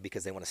tell you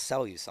because they want to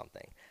sell you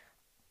something.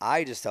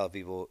 I just tell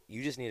people,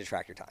 you just need to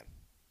track your time.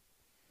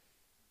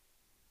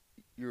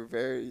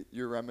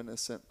 You're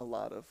reminiscent a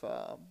lot of,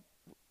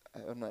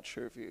 I'm not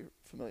sure if you're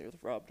familiar with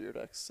Rob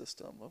Dyrdek's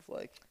system of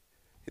like,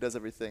 he does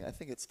everything. I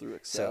think it's through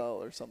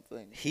Excel or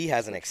something. He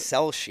has an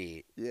Excel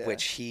sheet,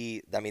 which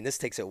this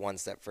takes it one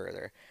step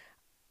further.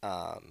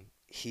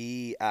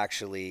 He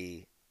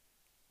actually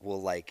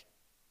will like,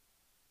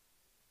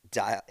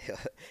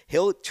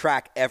 he'll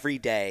track every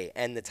day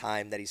and the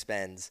time that he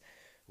spends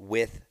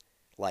with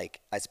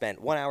like, I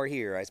spent 1 hour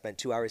here, I spent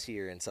 2 hours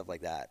here and stuff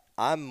like that.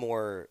 I'm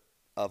more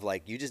of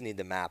like, you just need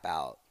to map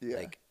out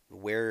like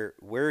where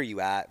are you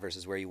at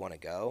versus where you want to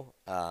go.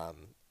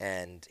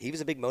 And he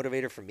was a big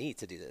motivator for me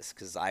to do this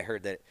because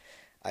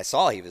I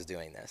saw he was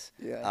doing this.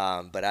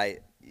 But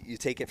you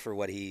take it for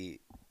what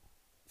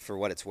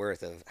it's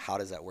worth of how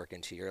does that work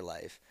into your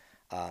life.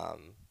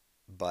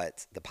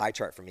 But the pie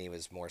chart for me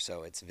was more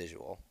so it's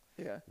visual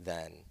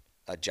than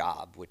a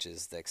job, which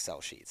is the Excel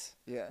sheets.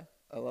 Yeah,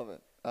 I love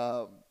it.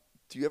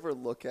 Do you ever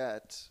look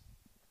at,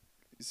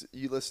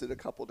 you listed a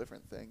couple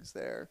different things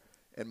there,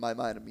 and my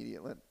mind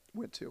immediately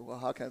went to, well,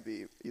 how can it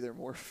be either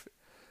more,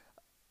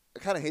 I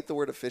kind of hate the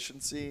word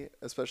efficiency,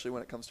 especially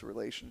when it comes to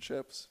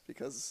relationships,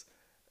 because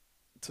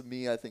to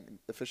me, I think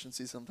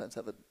efficiency sometimes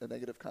have a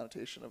negative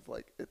connotation of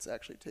like, it's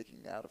actually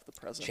taking out of the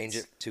presence. Change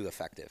it to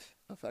effective.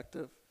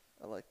 Effective.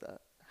 I like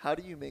that. How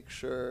do you make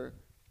sure,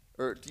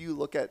 or do you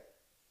look at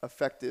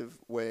effective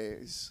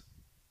ways,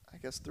 I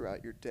guess,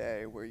 throughout your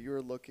day where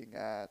you're looking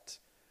at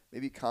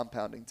maybe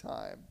compounding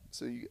time?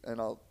 And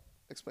I'll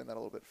explain that a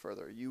little bit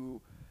further.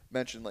 You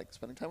mentioned like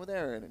spending time with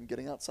Aaron and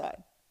getting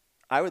outside.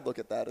 I would look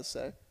at that as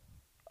say,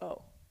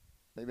 oh,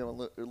 maybe I'm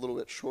a little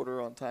bit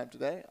shorter on time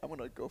today. I'm going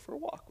to go for a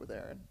walk with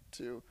Aaron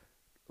to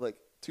like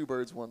 2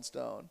 birds, 1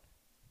 stone.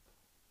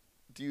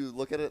 Do you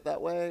look at it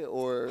that way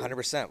or?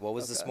 100%. What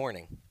was this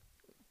morning?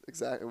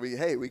 Exactly.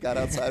 We got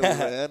outside with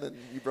Ann and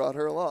you brought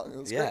her along. It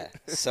was great.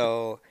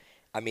 So,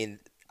 I mean,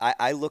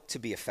 I look to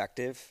be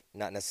effective,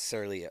 not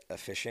necessarily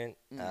efficient.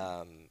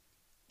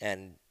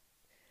 And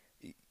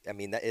I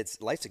mean,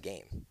 life's a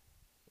game.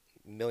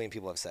 A million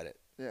people have said it.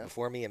 Yeah.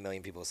 before me, a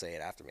million people say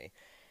it after me.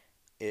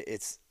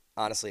 It's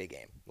honestly a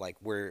game. Like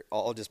we're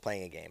all just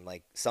playing a game.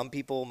 Like some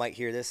people might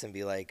hear this and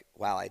be like,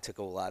 "Wow, I took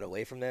a lot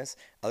away from this."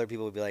 Other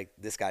people would be like,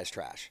 "This guy's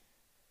trash."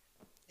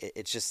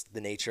 It's just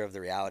the nature of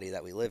the reality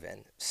that we live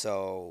in.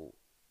 So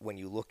when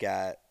you look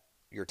at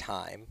your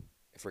time,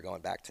 if we're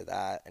going back to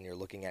that, and you're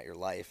looking at your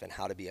life and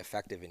how to be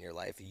effective in your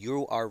life,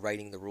 you are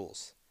writing the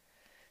rules.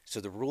 So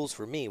the rules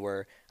for me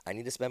were I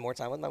need to spend more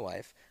time with my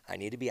wife. I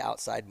need to be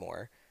outside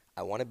more.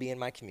 I want to be in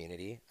my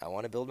community. I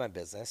want to build my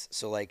business.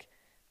 So like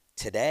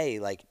today,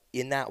 like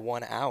in that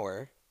 1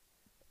 hour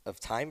of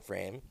time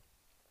frame,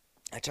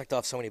 I checked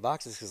off so many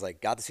boxes because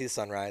like got to see the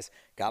sunrise,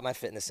 got my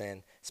fitness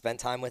in, spent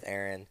time with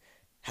Aaron,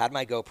 had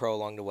my GoPro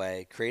along the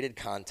way, created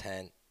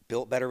content,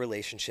 built better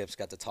relationships,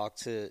 got to talk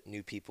to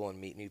new people and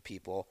meet new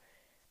people.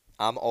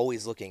 I'm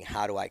always looking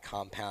how do I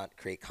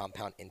create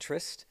compound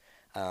interest,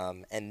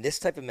 and this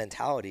type of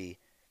mentality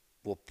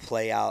will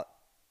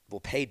will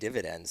pay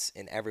dividends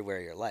in everywhere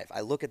in your life.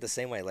 I look at the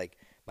same way, like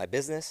my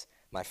business,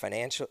 my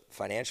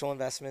financial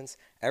investments,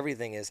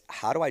 everything is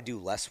how do I do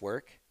less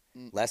work,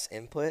 less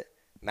input,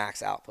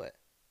 max output,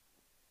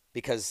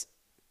 because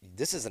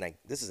this is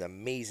an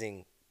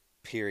amazing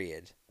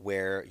period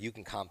where you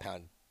can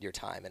compound your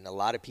time, and a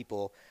lot of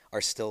people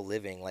are still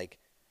living like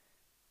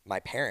my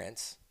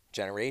parents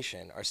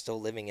generation are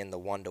still living in the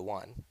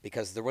one-to-one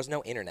because there was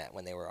no internet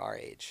when they were our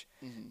age.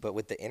 But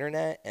with the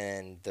internet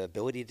and the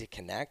ability to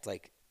connect,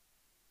 like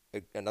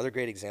another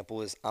great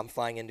example is I'm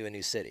flying into a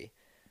new city.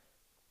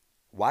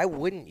 Why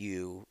wouldn't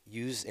you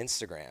use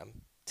Instagram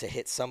to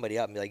hit somebody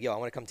up and be like, yo, I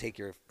want to come take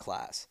your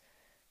class,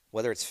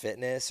 whether it's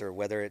fitness or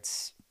whether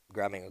it's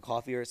grabbing a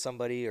coffee with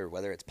somebody or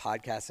whether it's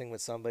podcasting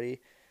with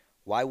somebody.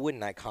 Why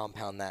wouldn't I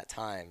compound that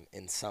time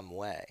in some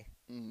way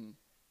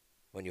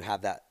when you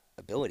have that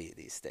ability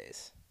these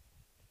days?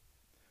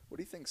 What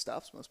do you think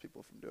stops most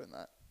people from doing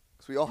that?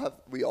 Because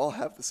we all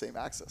have the same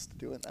access to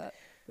doing that,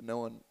 but no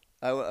one.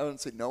 I wouldn't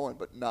say no one,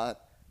 but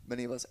not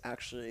many of us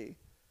actually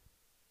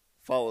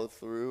follow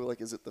through. Like,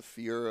 is it the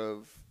fear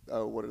of,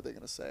 oh, what are they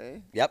going to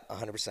say? Yep,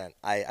 100%.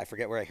 I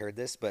forget where I heard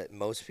this, but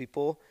most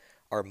people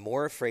are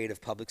more afraid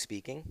of public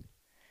speaking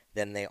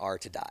than they are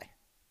to die.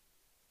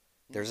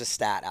 There's a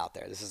stat out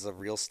there. This is a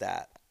real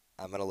stat.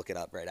 I'm going to look it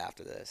up right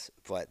after this.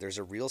 But there's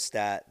a real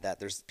stat that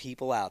there's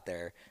people out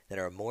there that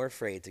are more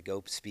afraid to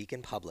go speak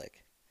in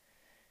public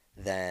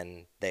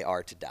than they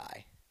are to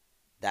die.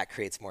 That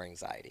creates more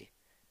anxiety.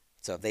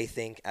 So if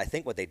I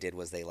think what they did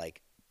was they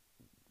like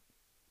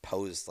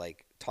posed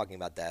like talking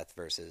about death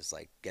versus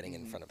like getting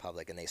in front of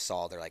public, and they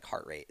saw their like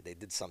heart rate. They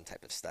did some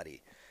type of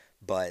study.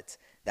 But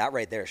that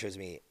right there shows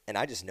me, and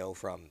I just know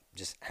from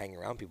just hanging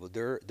around people,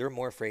 they're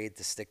more afraid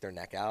to stick their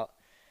neck out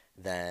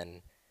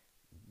than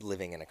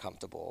living in a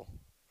comfortable,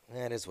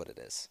 it is what it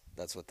is.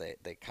 That's what they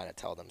kind of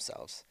tell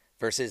themselves.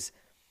 Versus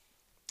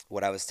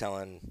what I was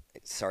telling,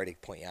 sorry to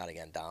point you out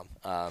again, Dom,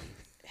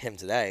 him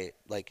today,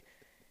 like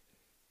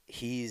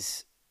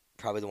he's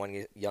probably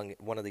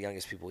one of the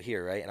youngest people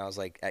here, right? And I was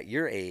like, at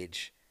your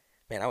age,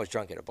 man, I was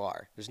drunk at a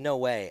bar. There's no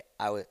way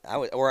I would,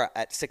 or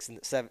at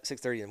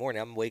 6:30 in the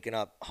morning, I'm waking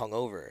up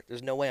hungover.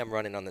 There's no way I'm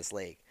running on this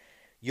lake.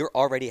 You're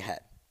already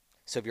ahead.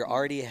 So if you're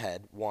already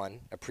ahead,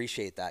 one,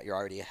 appreciate that you're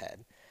already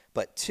ahead.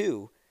 But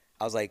two,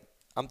 I was like,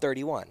 I'm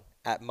 31.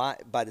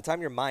 By the time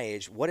you're my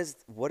age, what is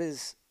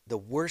the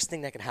worst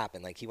thing that could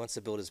happen? Like he wants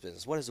to build his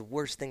business. What is the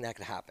worst thing that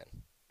could happen?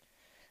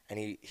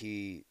 And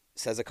he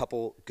says a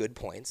couple good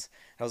points.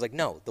 And I was like,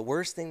 no, the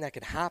worst thing that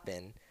could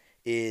happen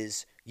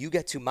is you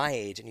get to my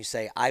age and you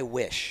say, I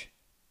wish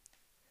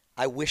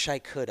I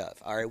could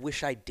have, or I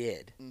wish I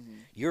did.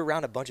 You're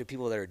around a bunch of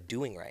people that are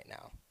doing right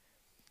now.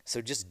 So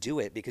just do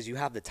it because you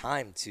have the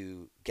time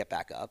to get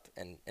back up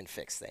and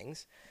fix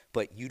things.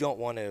 But you don't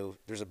want to,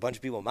 there's a bunch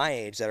of people my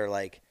age that are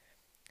like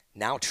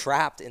now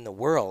trapped in the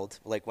world.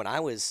 Like when I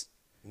was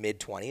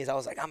mid-20s, I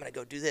was like, I'm going to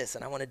go do this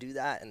and I want to do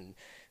that. And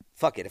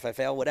fuck it, if I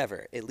fail,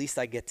 whatever. At least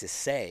I get to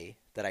say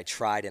that I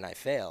tried and I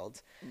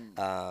failed.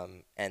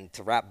 And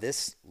to wrap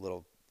this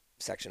little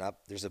section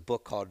up, there's a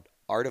book called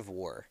Art of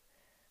War,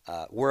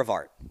 War of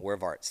Art,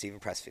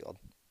 Stephen Pressfield.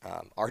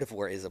 Art of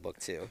War is a book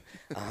too.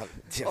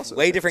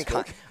 Way different.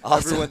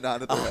 Everyone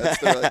nodded their heads.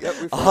 They're like,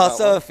 yep, we found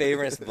also a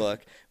famous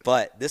book,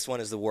 but this one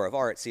is the War of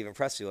Art, Stephen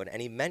Pressfield,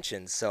 and he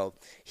mentions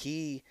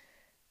he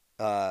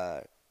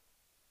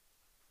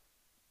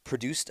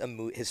produced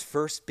his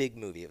first big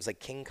movie. It was like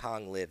King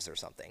Kong Lives or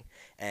something,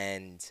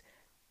 and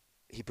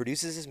he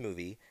produces his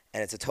movie,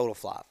 and it's a total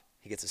flop.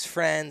 He gets his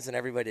friends and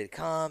everybody to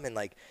come, and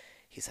like.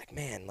 He's like,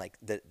 man, like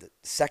the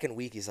second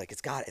week, he's like,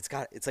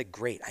 it's like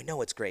great. I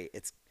know it's great.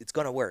 It's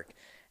going to work.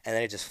 And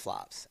then it just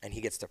flops and he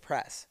gets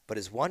depressed. But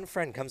his one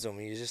friend comes to him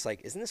and he's just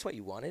like, isn't this what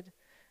you wanted? And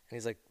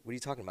he's like, what are you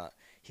talking about?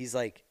 He's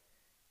like,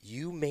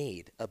 you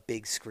made a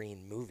big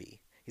screen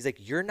movie. He's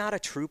like, you're not a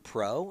true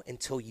pro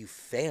until you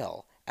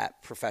fail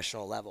at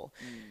professional level.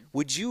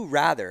 Would you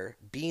rather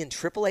be in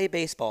AAA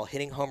baseball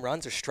hitting home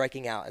runs or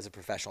striking out as a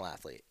professional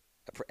athlete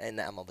in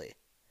the MLB?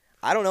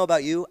 I don't know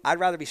about you. I'd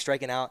rather be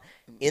striking out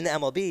in the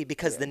MLB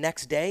because the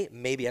next day,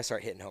 maybe I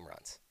start hitting home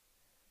runs.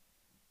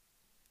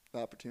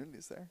 The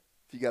opportunity's there.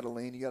 If you got a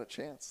lane, you got a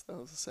chance. That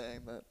was a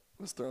saying that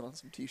was thrown on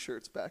some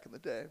T-shirts back in the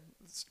day.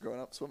 It's growing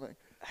up swimming.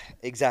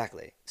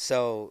 Exactly.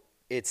 So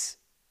it's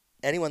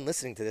anyone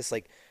listening to this,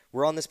 like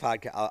we're on this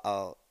podcast.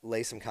 I'll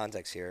lay some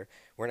context here.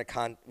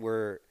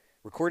 We're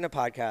recording a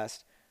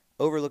podcast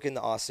overlooking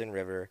the Austin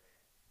River.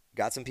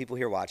 Got some people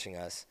here watching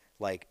us.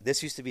 Like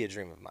this used to be a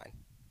dream of mine.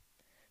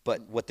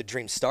 But what the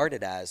dream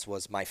started as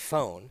was my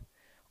phone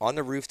on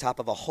the rooftop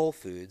of a Whole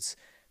Foods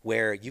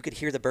where you could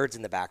hear the birds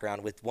in the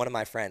background with one of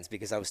my friends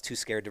because I was too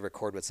scared to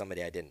record with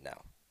somebody I didn't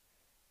know.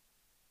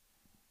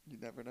 You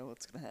never know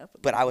what's going to happen.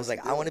 But I was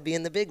like, I want to be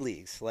in the big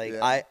leagues. Like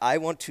Yeah. I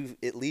want to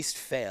at least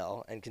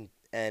fail and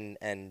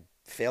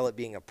fail at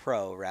being a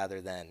pro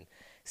rather than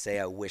say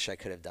I wish I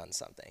could have done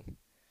something.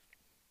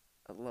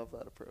 I love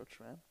that approach,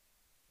 man.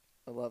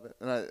 I love it.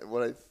 And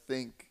what I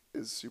think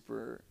is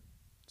super,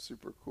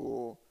 super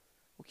cool,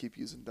 we'll keep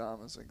using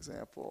Dom as an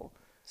example.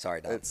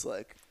 Sorry, Dom. It's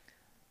like,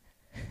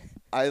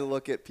 I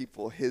look at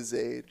people his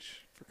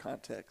age, for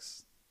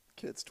context,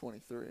 kid's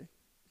 23.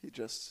 He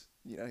just,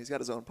 he's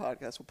got his own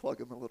podcast. We'll plug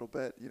him a little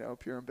bit,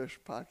 Pure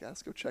Ambition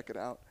Podcast. Go check it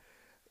out.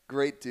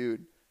 Great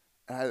dude.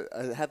 I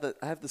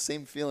have the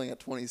same feeling at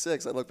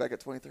 26. I look back at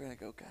 23 and I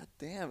go, God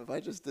damn, if I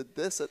just did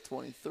this at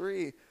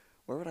 23,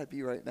 where would I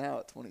be right now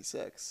at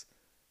 26?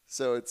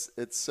 So it's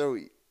so,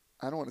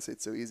 I don't want to say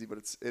it's so easy, but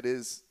it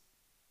is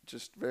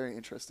just very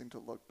interesting to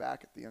look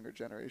back at the younger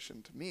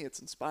generation. To me, it's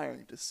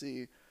inspiring to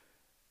see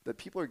that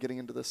people are getting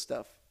into this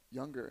stuff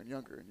younger and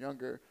younger and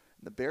younger.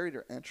 And the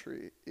barrier to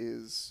entry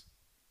is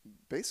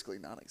basically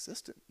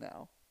non-existent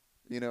now.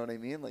 You know what I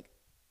mean? Like,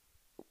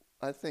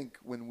 I think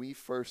when we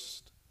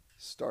first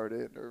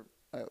started,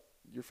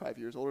 you're 5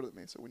 years older than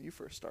me, so when you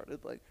first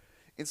started, like,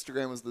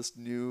 Instagram was this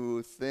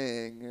new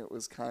thing. It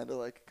was kind of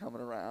like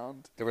coming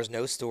around. There was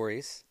no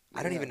stories. Yeah.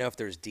 I don't even know if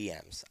there was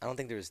DMs. I don't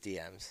think there was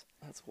DMs.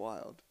 That's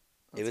wild.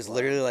 It was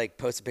literally like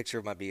post a picture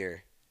of my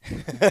beer.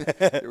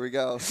 Here we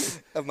go.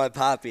 Of my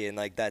poppy, and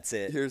like that's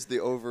it. Here's the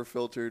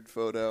over-filtered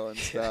photo and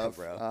stuff.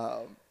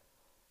 Yeah,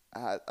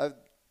 bro.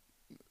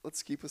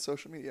 Let's keep with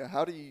social media.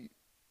 How do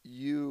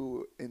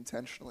you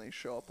intentionally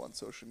show up on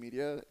social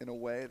media in a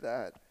way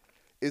that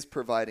is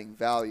providing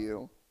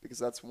value? Because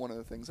that's one of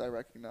the things I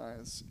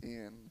recognize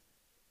in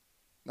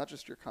not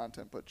just your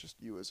content, but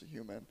just you as a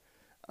human.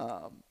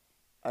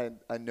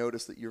 I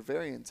notice that you're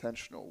very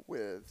intentional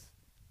with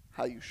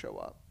how you show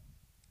up.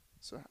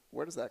 So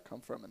where does that come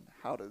from, and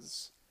how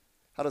does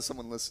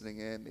someone listening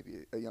in,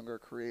 maybe a younger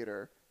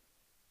creator,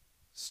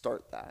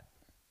 start that?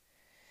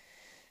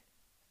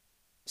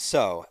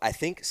 So I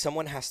think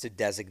someone has to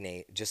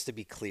designate, just to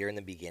be clear in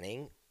the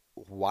beginning,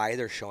 why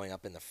they're showing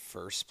up in the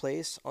first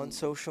place on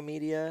social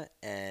media,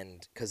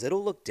 and because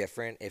it'll look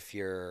different if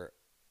you're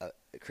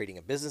creating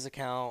a business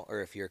account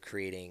or if you're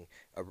creating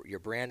your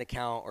brand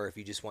account or if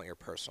you just want your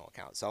personal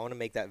account. So I want to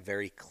make that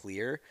very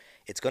clear.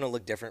 It's going to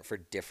look different for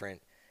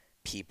different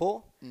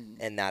people,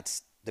 and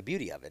that's the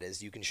beauty of it,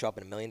 is you can show up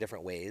in a million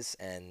different ways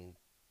and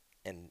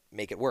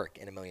make it work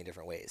in a million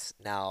different ways.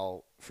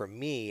 Now, for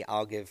me,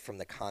 I'll give from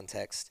the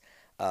context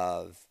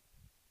of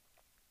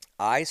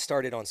I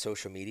started on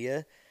social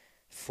media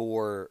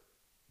for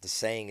the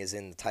saying is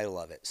in the title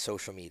of it,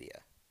 social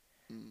media.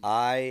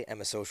 I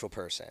am a social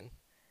person.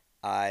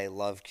 I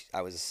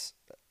was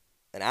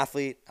an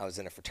athlete. I was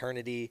in a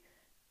fraternity.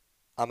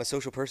 I'm a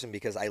social person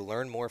because I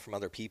learn more from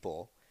other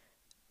people.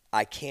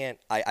 I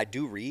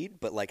do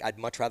read, but like I'd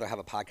much rather have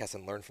a podcast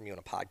and learn from you on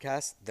a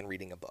podcast than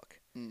reading a book.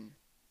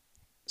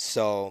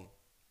 So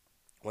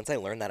once I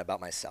learned that about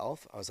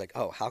myself, I was like,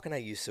 oh, how can I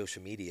use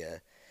social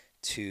media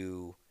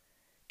to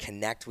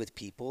connect with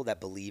people that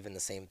believe in the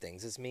same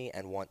things as me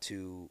and want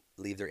to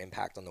leave their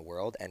impact on the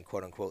world and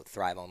quote unquote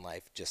thrive on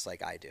life just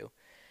like I do.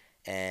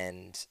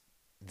 And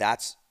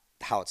that's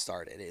how it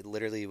started. It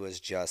literally was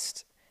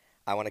just,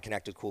 I want to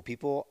connect with cool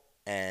people.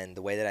 And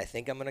the way that I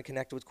think I'm going to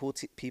connect with cool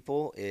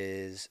people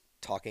is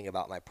talking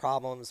about my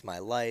problems, my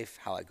life,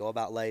 how I go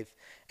about life,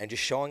 and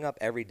just showing up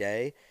every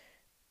day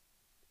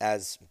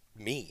as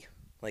me,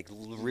 like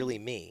really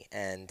me.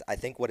 And I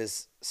think what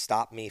has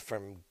stopped me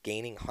from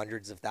gaining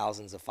hundreds of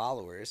thousands of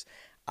followers,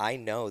 I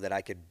know that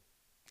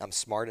I'm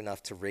smart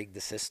enough to rig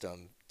the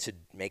system to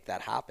make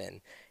that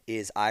happen,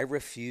 is I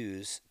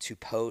refuse to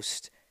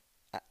post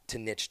to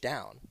niche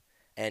down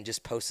and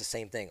just post the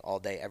same thing all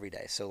day, every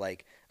day. So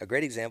like a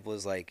great example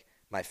is like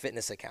my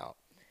fitness account.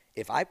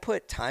 If I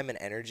put time and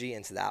energy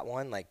into that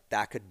one, like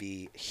that could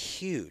be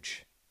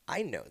huge.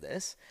 I know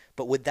this,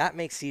 but would that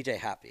make CJ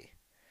happy?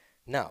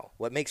 No.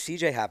 What makes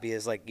CJ happy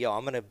is like, yo,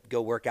 I'm going to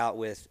go work out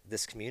with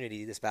this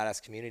community, this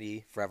badass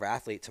community, Forever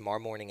Athlete, tomorrow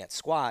morning at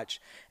Squatch,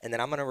 and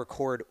then I'm going to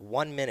record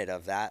 1 minute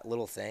of that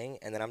little thing,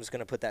 and then I'm just going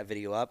to put that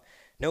video up.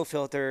 No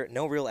filter,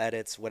 no real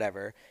edits,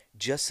 whatever,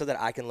 just so that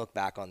I can look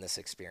back on this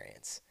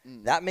experience.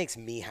 That makes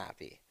me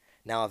happy.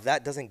 Now, if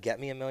that doesn't get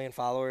me 1 million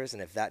followers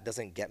and if that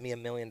doesn't get me $1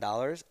 million,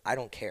 I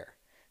don't care,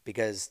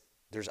 because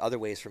there's other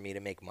ways for me to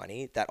make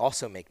money that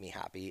also make me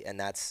happy, and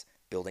that's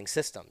building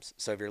systems.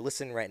 So if you're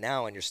listening right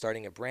now and you're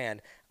starting a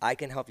brand, I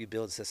can help you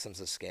build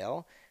systems of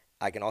scale.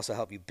 I can also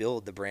help you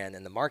build the brand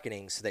and the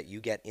marketing so that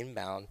you get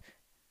inbound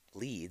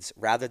leads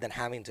rather than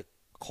having to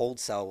cold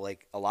sell.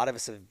 Like a lot of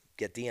us have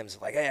get DMs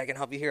of like, hey, I can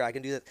help you here. I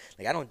can do that.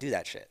 Like I don't do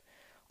that shit.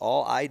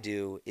 All I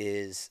do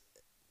is,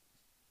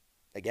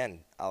 again,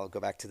 I'll go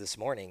back to this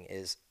morning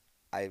is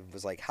I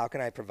was like, how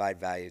can I provide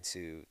value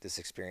to this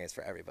experience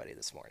for everybody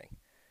this morning?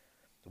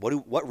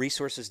 What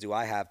resources do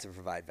I have to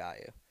provide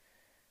value?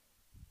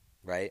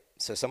 Right?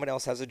 So someone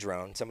else has a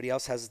drone, somebody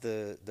else has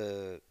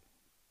the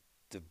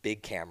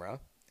big camera.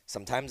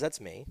 Sometimes that's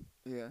me.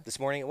 Yeah. This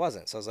morning it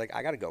wasn't. So I was like,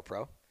 I got a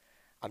GoPro.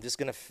 I'm just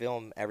gonna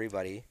film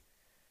everybody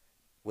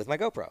with my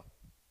GoPro.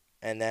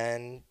 And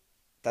then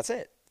that's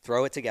it.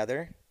 Throw it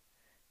together.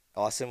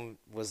 Austin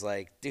was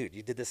like, dude,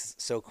 you did this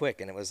so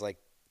quick. And it was like,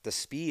 the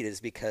speed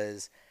is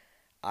because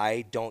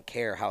I don't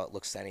care how it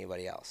looks to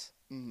anybody else.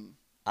 Mm-hmm.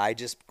 I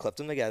just clipped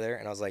them together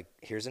and I was like,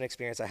 here's an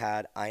experience I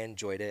had. I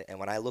enjoyed it. And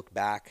when I look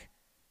back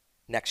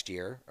next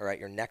year or at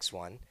your next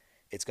one,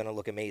 it's going to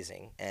look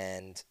amazing.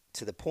 And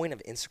to the point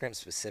of Instagram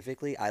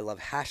specifically, I love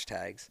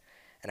hashtags.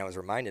 And I was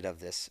reminded of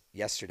this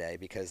yesterday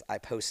because I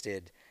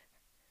posted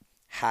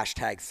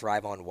hashtag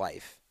Thrive on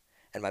Wife.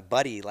 And my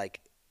buddy like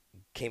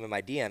came in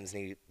my DMs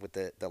and he with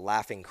the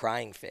laughing,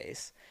 crying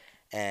face.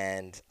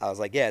 And I was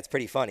like, yeah, it's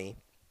pretty funny.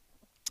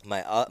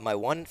 My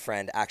one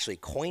friend actually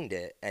coined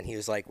it, and he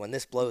was like, when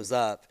this blows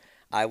up,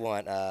 I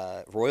want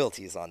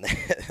royalties on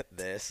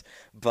this.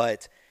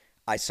 But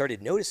I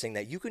started noticing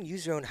that you can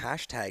use your own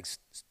hashtags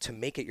to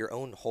make it your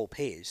own whole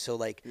page. So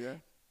like Yeah.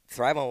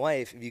 Thrive on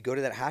Wife, if you go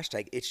to that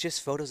hashtag, it's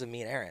just photos of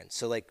me and Aaron.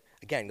 So like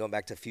again, going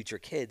back to future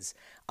kids,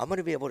 I'm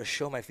gonna be able to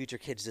show my future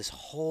kids this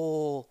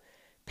whole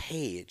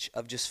page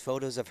of just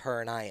photos of her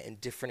and I and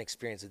different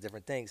experiences,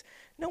 different things.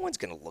 No one's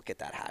gonna look at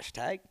that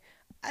hashtag.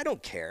 I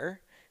don't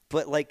care.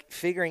 But like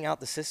figuring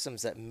out the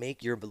systems that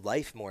make your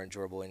life more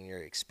enjoyable and your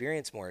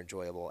experience more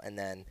enjoyable. And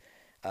then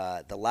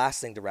the last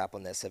thing to wrap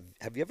on this,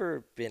 have you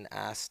ever been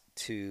asked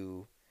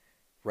to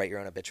write your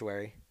own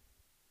obituary?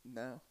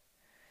 No.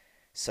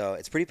 So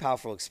it's a pretty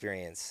powerful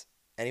experience.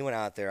 Anyone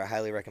out there, I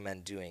highly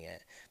recommend doing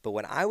it. But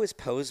when I was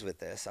posed with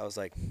this, I was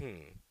like,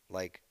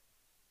 like,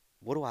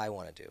 what do I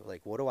want to do?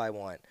 Like, what do I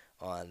want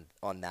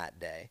on that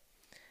day?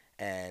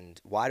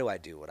 And why do I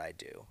do what I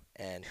do?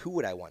 And who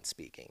would I want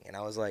speaking? And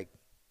I was like,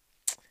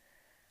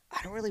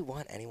 I don't really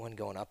want anyone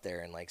going up there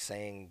and like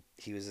saying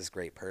he was this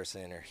great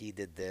person or he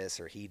did this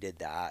or he did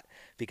that,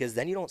 because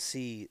then you don't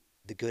see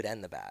the good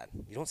and the bad.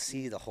 You don't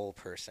see the whole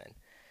person.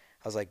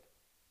 I was like,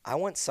 I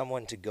want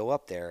someone to go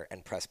up there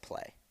and press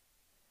play.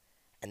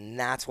 And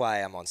that's why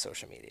I'm on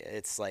social media.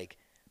 It's like,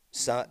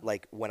 so,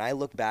 like when I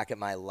look back at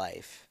my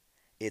life,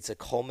 it's a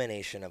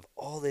culmination of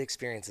all the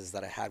experiences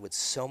that I had with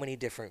so many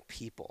different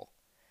people,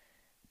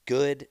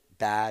 good,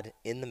 bad,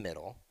 in the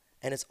middle.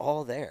 And it's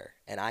all there.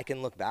 And I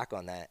can look back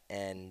on that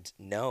and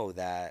know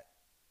that,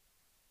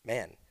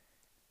 man,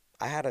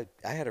 I had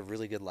a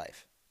really good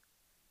life.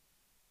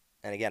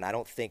 And again, I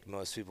don't think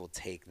most people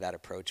take that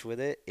approach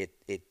with it.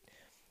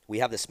 We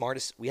have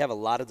a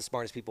lot of the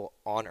smartest people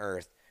on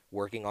earth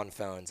working on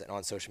phones and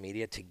on social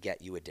media to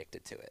get you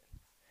addicted to it,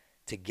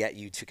 to get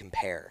you to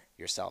compare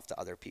yourself to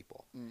other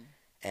people.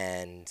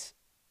 And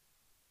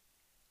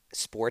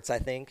sports, I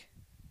think,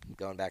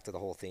 going back to the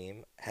whole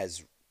theme,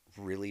 has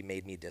really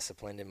made me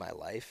disciplined in my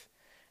life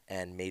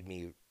and made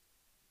me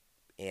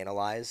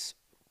analyze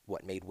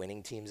what made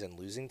winning teams and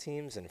losing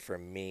teams. And for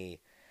me,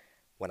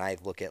 when I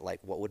look at like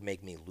what would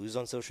make me lose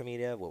on social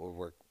media, what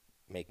would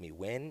make me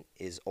win,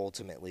 is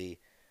ultimately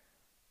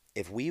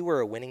if we were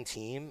a winning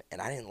team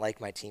and I didn't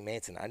like my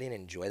teammates and I didn't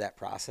enjoy that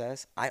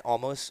process, I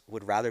almost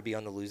would rather be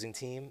on the losing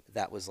team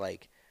that was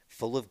like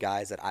full of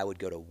guys that I would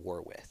go to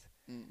war with.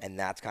 And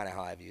that's kind of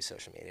how I view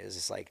social media. It's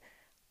just like,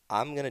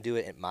 I'm going to do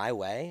it in my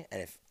way.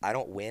 And if I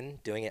don't win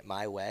doing it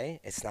my way,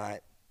 it's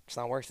not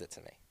worth it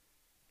to me.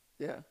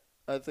 Yeah.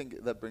 I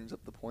think that brings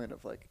up the point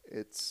of like,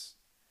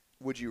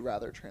 would you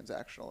rather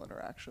transactional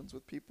interactions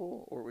with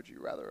people or would you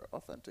rather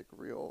authentic,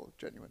 real,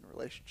 genuine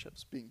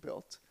relationships being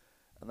built?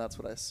 And that's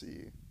what I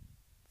see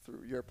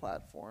through your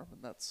platform.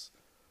 And that's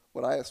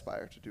what I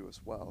aspire to do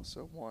as well.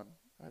 So one,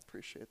 I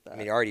appreciate that. I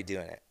mean, you're already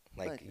doing it.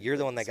 Like you're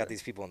the one that sir. got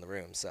these people in the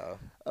room. So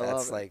I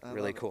that's love like it.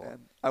 really cool.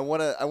 I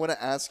want to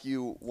ask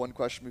you one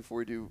question before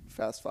we do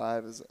Fast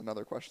Five. Is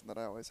another question that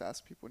I always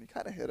ask people, and you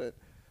kind of hit it.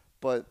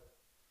 But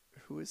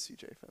who is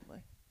CJ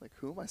Finley? Like,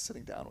 who am I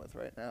sitting down with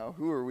right now?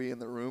 Who are we in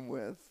the room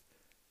with,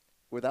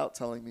 without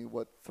telling me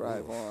what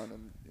Thrive on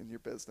and in your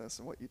business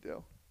and what you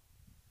do?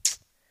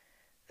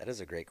 That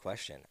is a great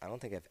question. I don't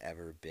think I've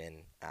ever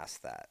been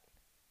asked that.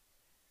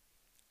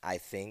 I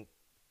think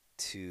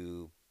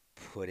to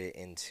put it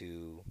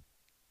into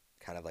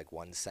kind of like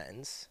one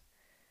sentence,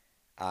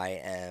 I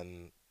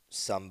am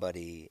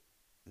somebody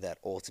that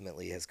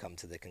ultimately has come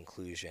to the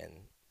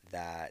conclusion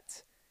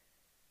that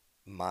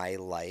my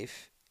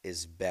life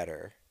is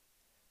better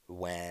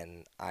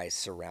when I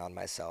surround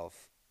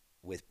myself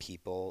with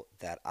people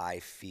that I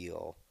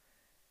feel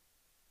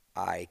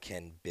I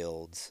can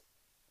build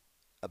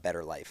a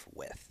better life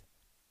with.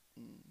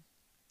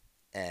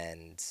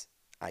 And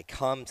I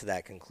come to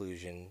that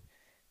conclusion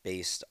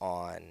based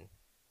on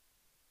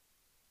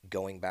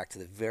going back to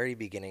the very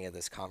beginning of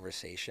this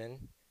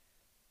conversation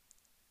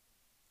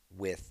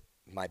with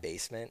my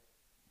basement,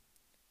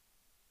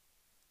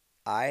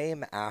 I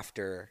am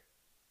after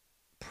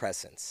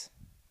presence.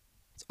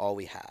 It's all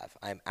we have.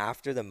 I'm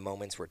after the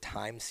moments where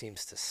time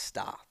seems to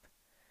stop.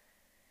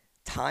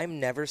 Time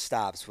never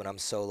stops when I'm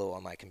solo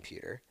on my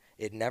computer.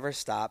 It never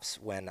stops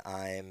when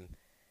I'm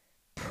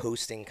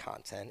posting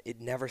content. It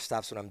never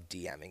stops when I'm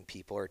DMing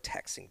people or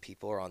texting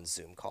people or on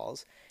Zoom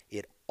calls.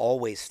 It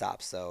always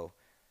stops though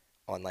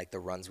on like the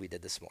runs we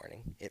did this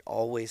morning. It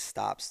always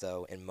stops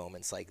though in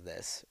moments like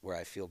this where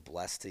I feel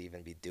blessed to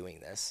even be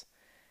doing this.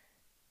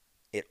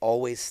 It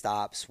always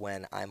stops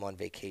when I'm on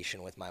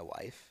vacation with my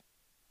wife.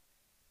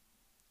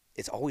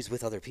 It's always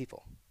with other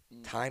people.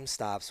 Time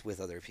stops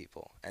with other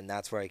people. And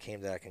that's where I came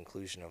to that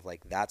conclusion of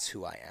like, that's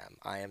who I am.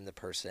 I am the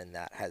person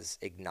that has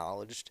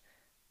acknowledged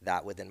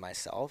that within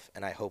myself.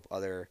 And I hope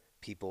other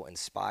people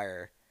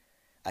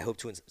I hope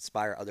to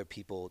inspire other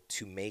people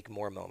to make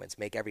more moments,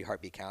 make every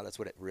heartbeat count. That's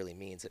what it really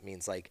means. It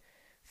means like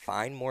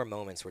find more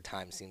moments where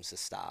time seems to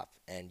stop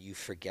and you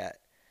forget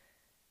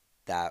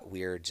that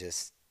we're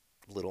just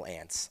little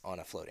ants on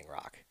a floating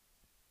rock.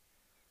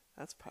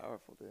 That's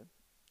powerful, dude.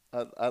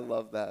 I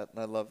love that, and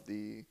I love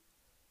the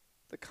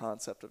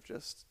concept of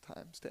just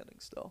time standing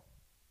still.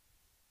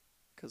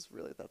 Because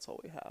really, that's all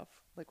we have.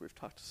 Like we've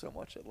talked so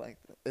much at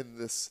length in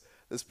this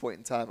point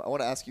in time. I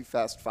want to ask you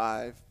fast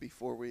five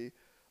before we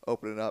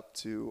open it up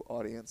to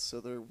audience.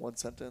 So they're one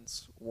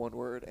sentence, one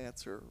word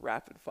answer,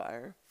 rapid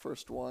fire.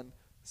 First one,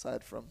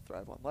 aside from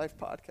Thrive on Life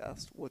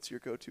podcast, what's your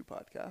go-to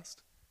podcast?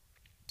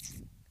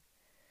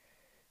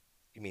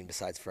 You mean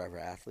besides Forever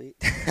Athlete?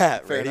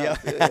 Fair Radio?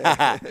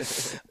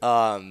 enough.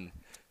 Yeah.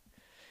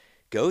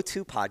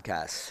 Go-to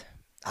podcast.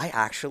 I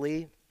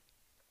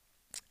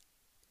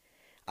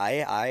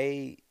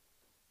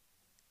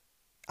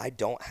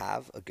don't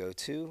have a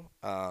go-to,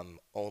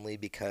 only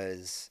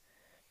because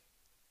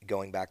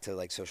going back to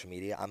like social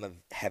media, I'm a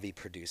heavy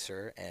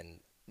producer and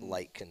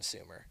light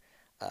consumer.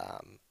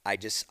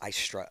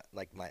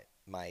 Like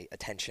my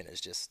attention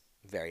is just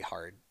very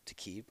hard to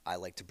keep. I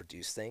like to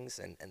produce things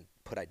and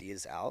put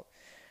ideas out.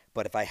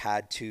 But if I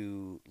had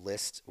to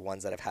list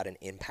ones that have had an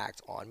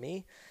impact on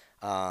me,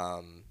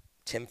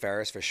 Tim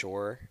Ferriss for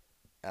sure.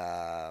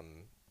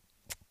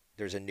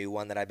 There's a new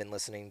one that I've been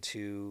listening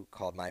to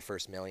called My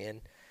First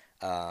Million.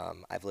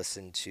 I've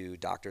listened to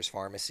Doctor's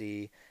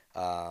Pharmacy,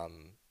 a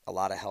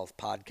lot of health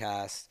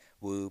podcasts,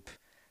 Whoop,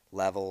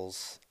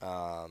 Levels.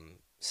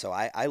 So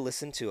I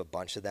listen to a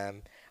bunch of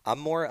them.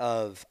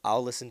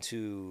 I'll listen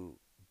to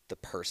the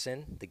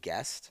person, the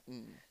guest,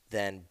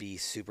 than be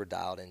super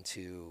dialed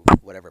into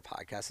whatever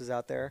podcast is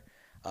out there.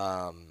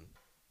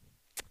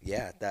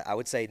 Yeah, that I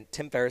would say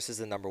Tim Ferriss is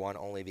the number one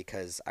only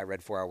because I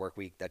read 4 Hour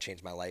Workweek. That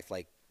changed my life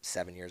like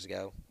 7 years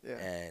ago. Yeah.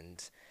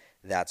 And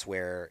that's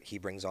where he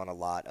brings on a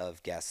lot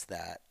of guests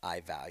that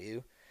I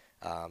value.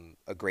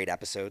 A great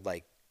episode,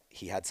 like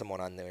he had someone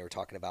on there, we were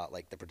talking about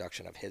like the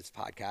production of his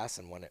podcast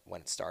and when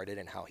it started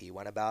and how he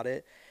went about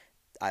it.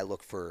 I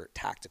look for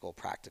tactical,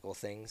 practical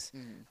things.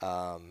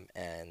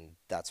 And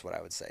that's what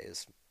I would say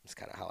is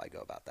kind of how I go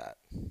about that.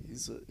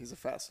 He's a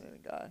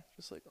fascinating guy.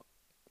 Just like,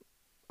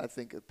 I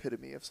think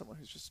epitome of someone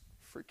who's just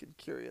freaking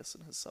curious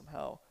and has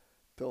somehow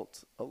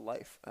built a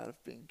life out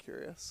of being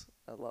curious.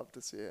 I love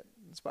to see it.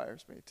 It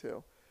inspires me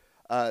too.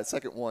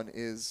 Second one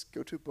is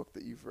go to a book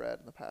that you've read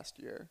in the past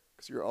year,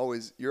 because you're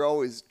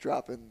always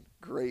dropping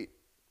great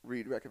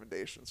read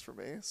recommendations for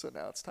me. So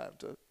now it's time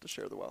to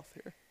share the wealth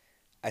here.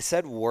 I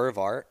said War of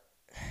Art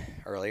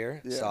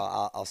earlier, Yeah. so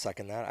I'll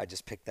second that. I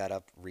just picked that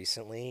up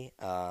recently,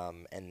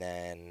 and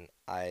then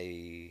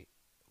I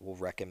will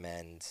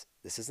recommend.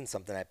 This isn't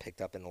something I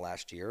picked up in the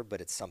last year,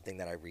 but it's something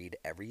that I read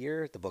every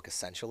year, the book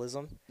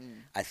Essentialism.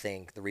 I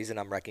think the reason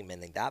I'm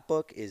recommending that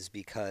book is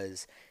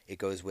because it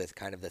goes with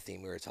kind of the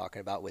theme we were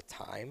talking about with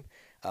time.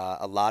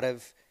 A lot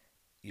of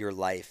your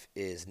life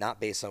is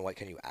not based on what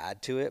can you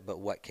add to it, but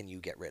what can you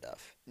get rid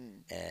of.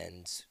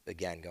 And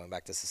again, going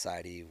back to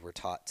society, we're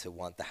taught to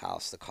want the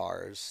house, the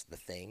cars, the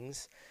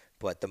things.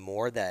 But the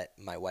more that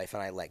my wife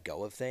and I let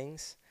go of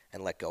things,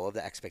 and let go of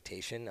the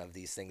expectation of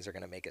these things are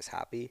going to make us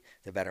happy,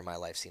 the better my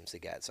life seems to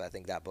get. So I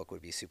think that book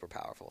would be super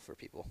powerful for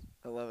people.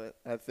 I love it.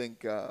 I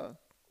think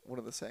one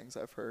of the sayings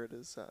I've heard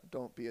is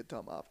don't be a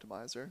dumb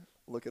optimizer.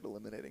 Look at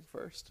eliminating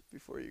first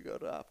before you go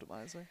to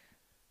optimizing.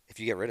 If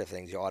you get rid of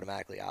things, you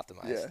automatically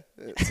optimize.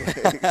 Yeah, it's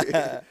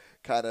like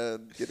kind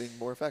of getting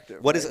more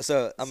effective. What right? is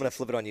so? I'm going to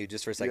flip it on you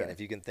just for a second. Yeah. If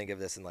you can think of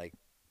this in like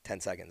 10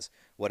 seconds,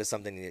 what is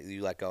something that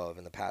you let go of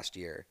in the past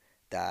year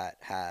that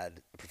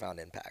had a profound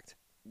impact?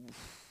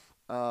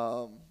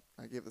 I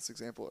gave this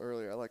example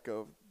earlier. I let go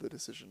of the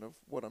decision of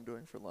what I'm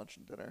doing for lunch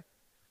and dinner.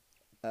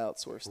 I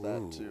outsourced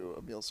that to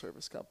a meal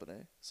service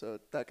company. So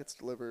that gets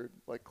delivered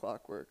like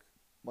clockwork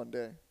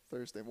Monday,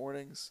 Thursday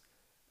mornings.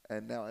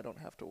 And now I don't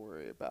have to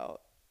worry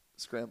about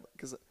scrambling.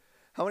 Because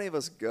how many of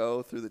us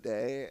go through the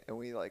day and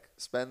we like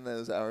spend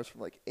those hours from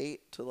like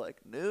 8 to like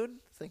noon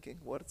thinking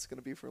what it's going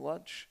to be for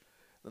lunch?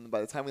 And then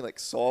by the time we like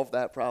solve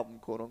that problem,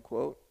 quote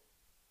unquote,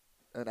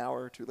 an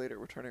hour or two later,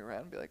 we're turning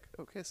around and be like,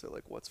 okay, so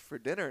like what's for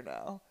dinner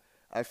now?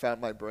 I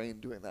found my brain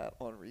doing that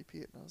on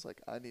repeat. And I was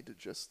like, I need to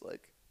just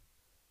like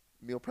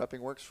meal prepping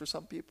works for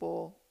some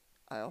people.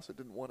 I also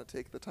didn't want to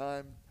take the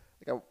time.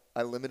 Like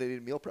I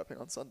eliminated meal prepping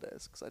on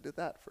Sundays because I did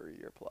that for a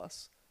year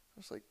plus. I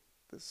was like,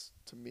 this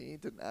to me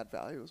didn't add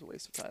value. It was a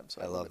waste of time.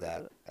 So I love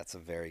that. it. That's a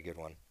very good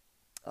one.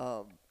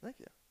 Thank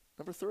you.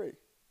 Number 3,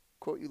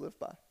 quote you live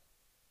by.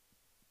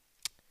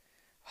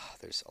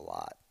 There's a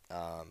lot.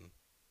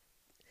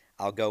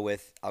 I'll go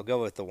with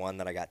the one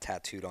that I got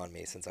tattooed on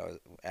me since I was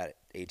at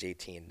age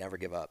 18. Never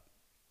give up.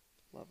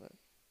 Love it.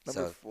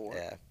 Number 4.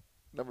 Yeah.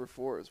 Number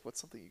 4 is what's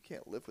something you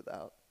can't live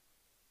without.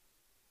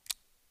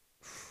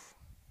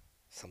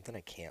 Something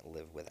I can't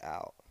live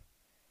without.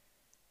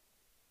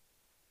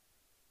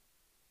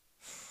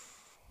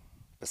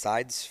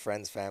 Besides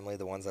friends, family,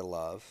 the ones I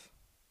love,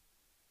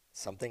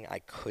 something I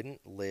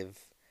couldn't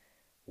live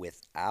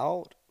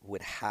without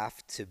would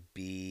have to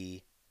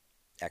be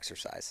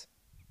exercise.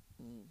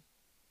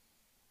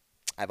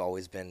 I've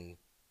always been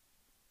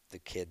the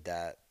kid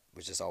that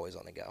was just always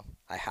on the go.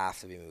 I have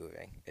to be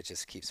moving. It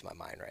just keeps my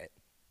mind right.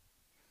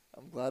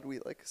 I'm glad we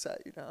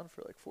sat you down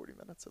for 40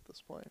 minutes at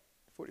this point.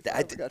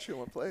 45. We got you in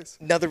one place.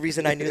 Another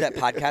reason I knew that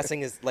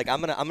podcasting is I'm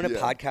gonna Yeah.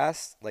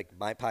 podcast.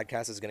 My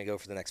podcast is gonna go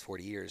for the next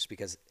 40 years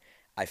because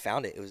I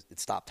found it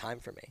stopped time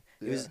for me.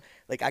 It was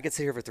I could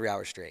sit here for 3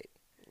 hours straight.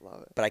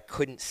 Love it. But I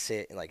couldn't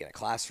sit in a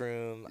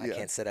classroom. I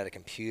can't sit at a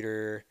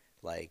computer.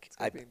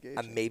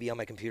 I'm maybe on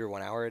my computer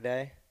 1 hour a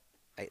day.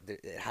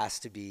 It has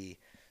to be.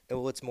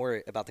 Well, it's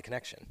more about the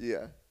connection.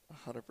 Yeah,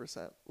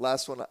 100%.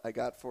 Last one I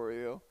got for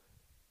you.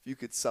 If you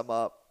could sum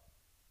up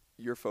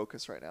your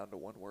focus right now into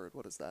one word,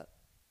 what is that?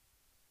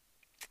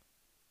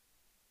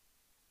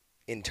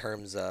 In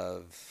terms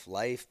of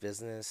life,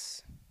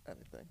 business,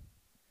 Anything.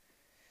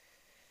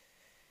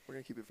 We're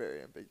gonna keep it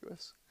very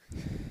ambiguous.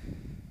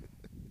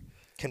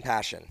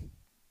 compassion.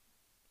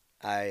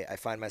 I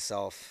find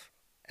myself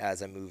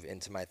as I move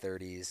into my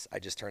 30s. I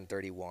just turned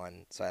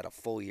 31, so I had a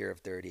full year of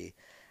 30.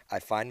 I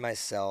find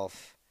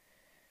myself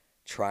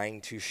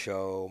trying to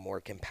show more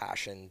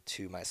compassion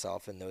to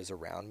myself and those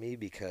around me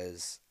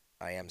because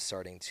I am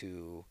starting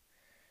to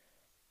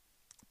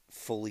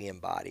fully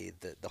embody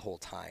the whole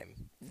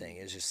time thing.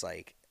 It's just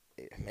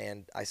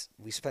man,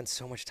 we spend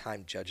so much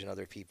time judging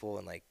other people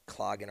and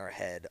clogging our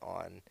head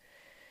on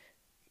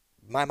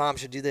my mom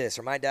should do this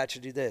or my dad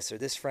should do this or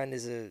this friend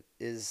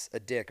is a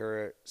dick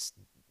or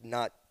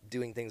not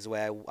doing things the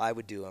way I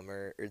would do them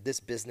or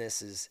this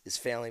business is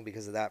failing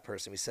because of that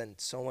person. We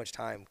spend so much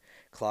time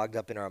clogged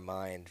up in our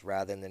mind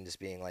rather than just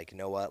being you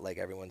know what,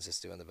 everyone's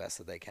just doing the best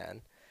that they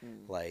can.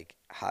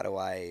 How do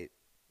I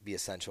be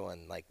essential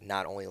and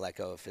not only let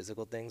go of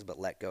physical things but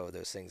let go of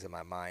those things in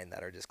my mind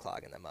that are just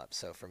clogging them up.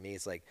 So for me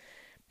it's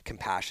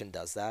compassion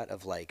does that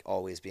of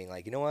always being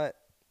you know what,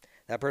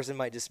 that person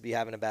might just be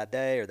having a bad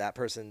day or that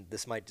person,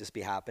 this might just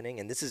be happening.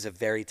 And this is a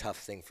very tough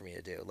thing for me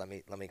to do. Let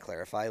me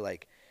clarify.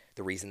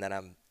 The reason that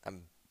I'm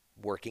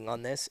working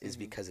on this is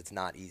because it's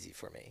not easy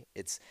for me.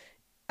 It's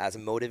as a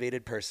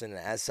motivated person and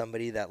as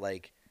somebody that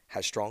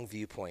has strong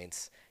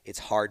viewpoints, it's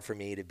hard for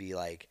me to be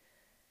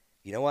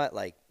you know what,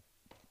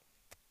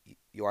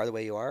 you are the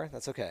way you are.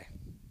 That's okay.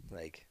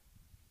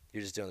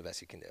 You're just doing the best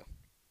you can do.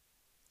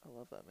 I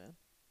love that, man.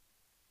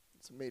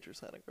 It's a major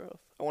sign of growth.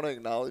 I want to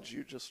acknowledge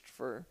you just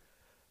for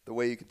the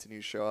way you continue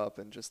to show up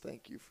and just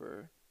thank you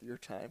for your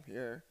time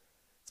here.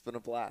 It's been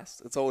a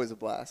blast. It's always a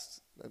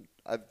blast. And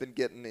I've been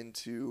getting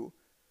into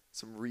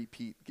some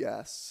repeat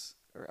guests,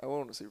 or I won't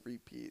want to say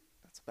repeat.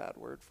 That's a bad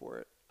word for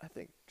it. I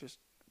think just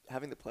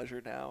having the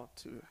pleasure now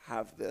to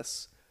have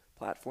this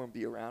platform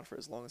be around for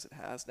as long as it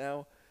has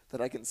now,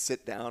 that I can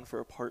sit down for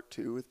a part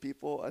 2 with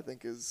people, I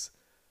think is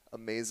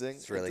amazing.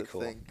 It's really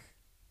cool. Think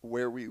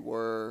where we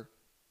were,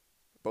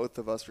 both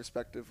of us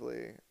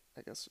respectively,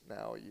 I guess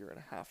now a year and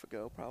a half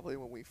ago probably,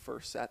 when we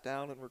first sat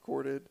down and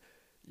recorded.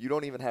 You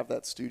don't even have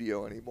that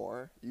studio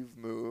anymore. You've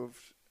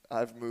moved.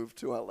 I've moved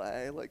to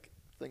LA.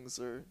 Things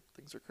are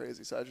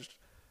crazy. So I just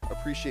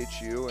appreciate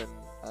you, and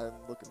I'm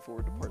looking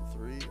forward to part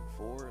 3 and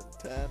 4 and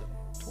 10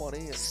 and 20,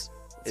 and let's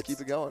keep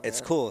it going. It's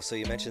man. Cool. So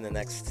you mentioned the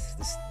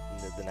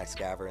next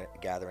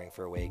gathering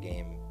for Away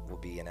Game will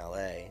be in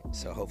LA.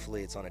 So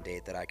hopefully it's on a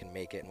date that I can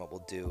make it, and what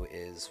we'll do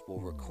is we'll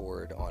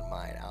record on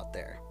mine out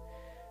there.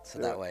 So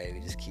that way we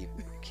just keep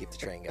the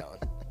train going.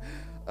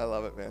 I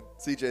love it, man.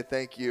 CJ,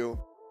 thank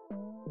you.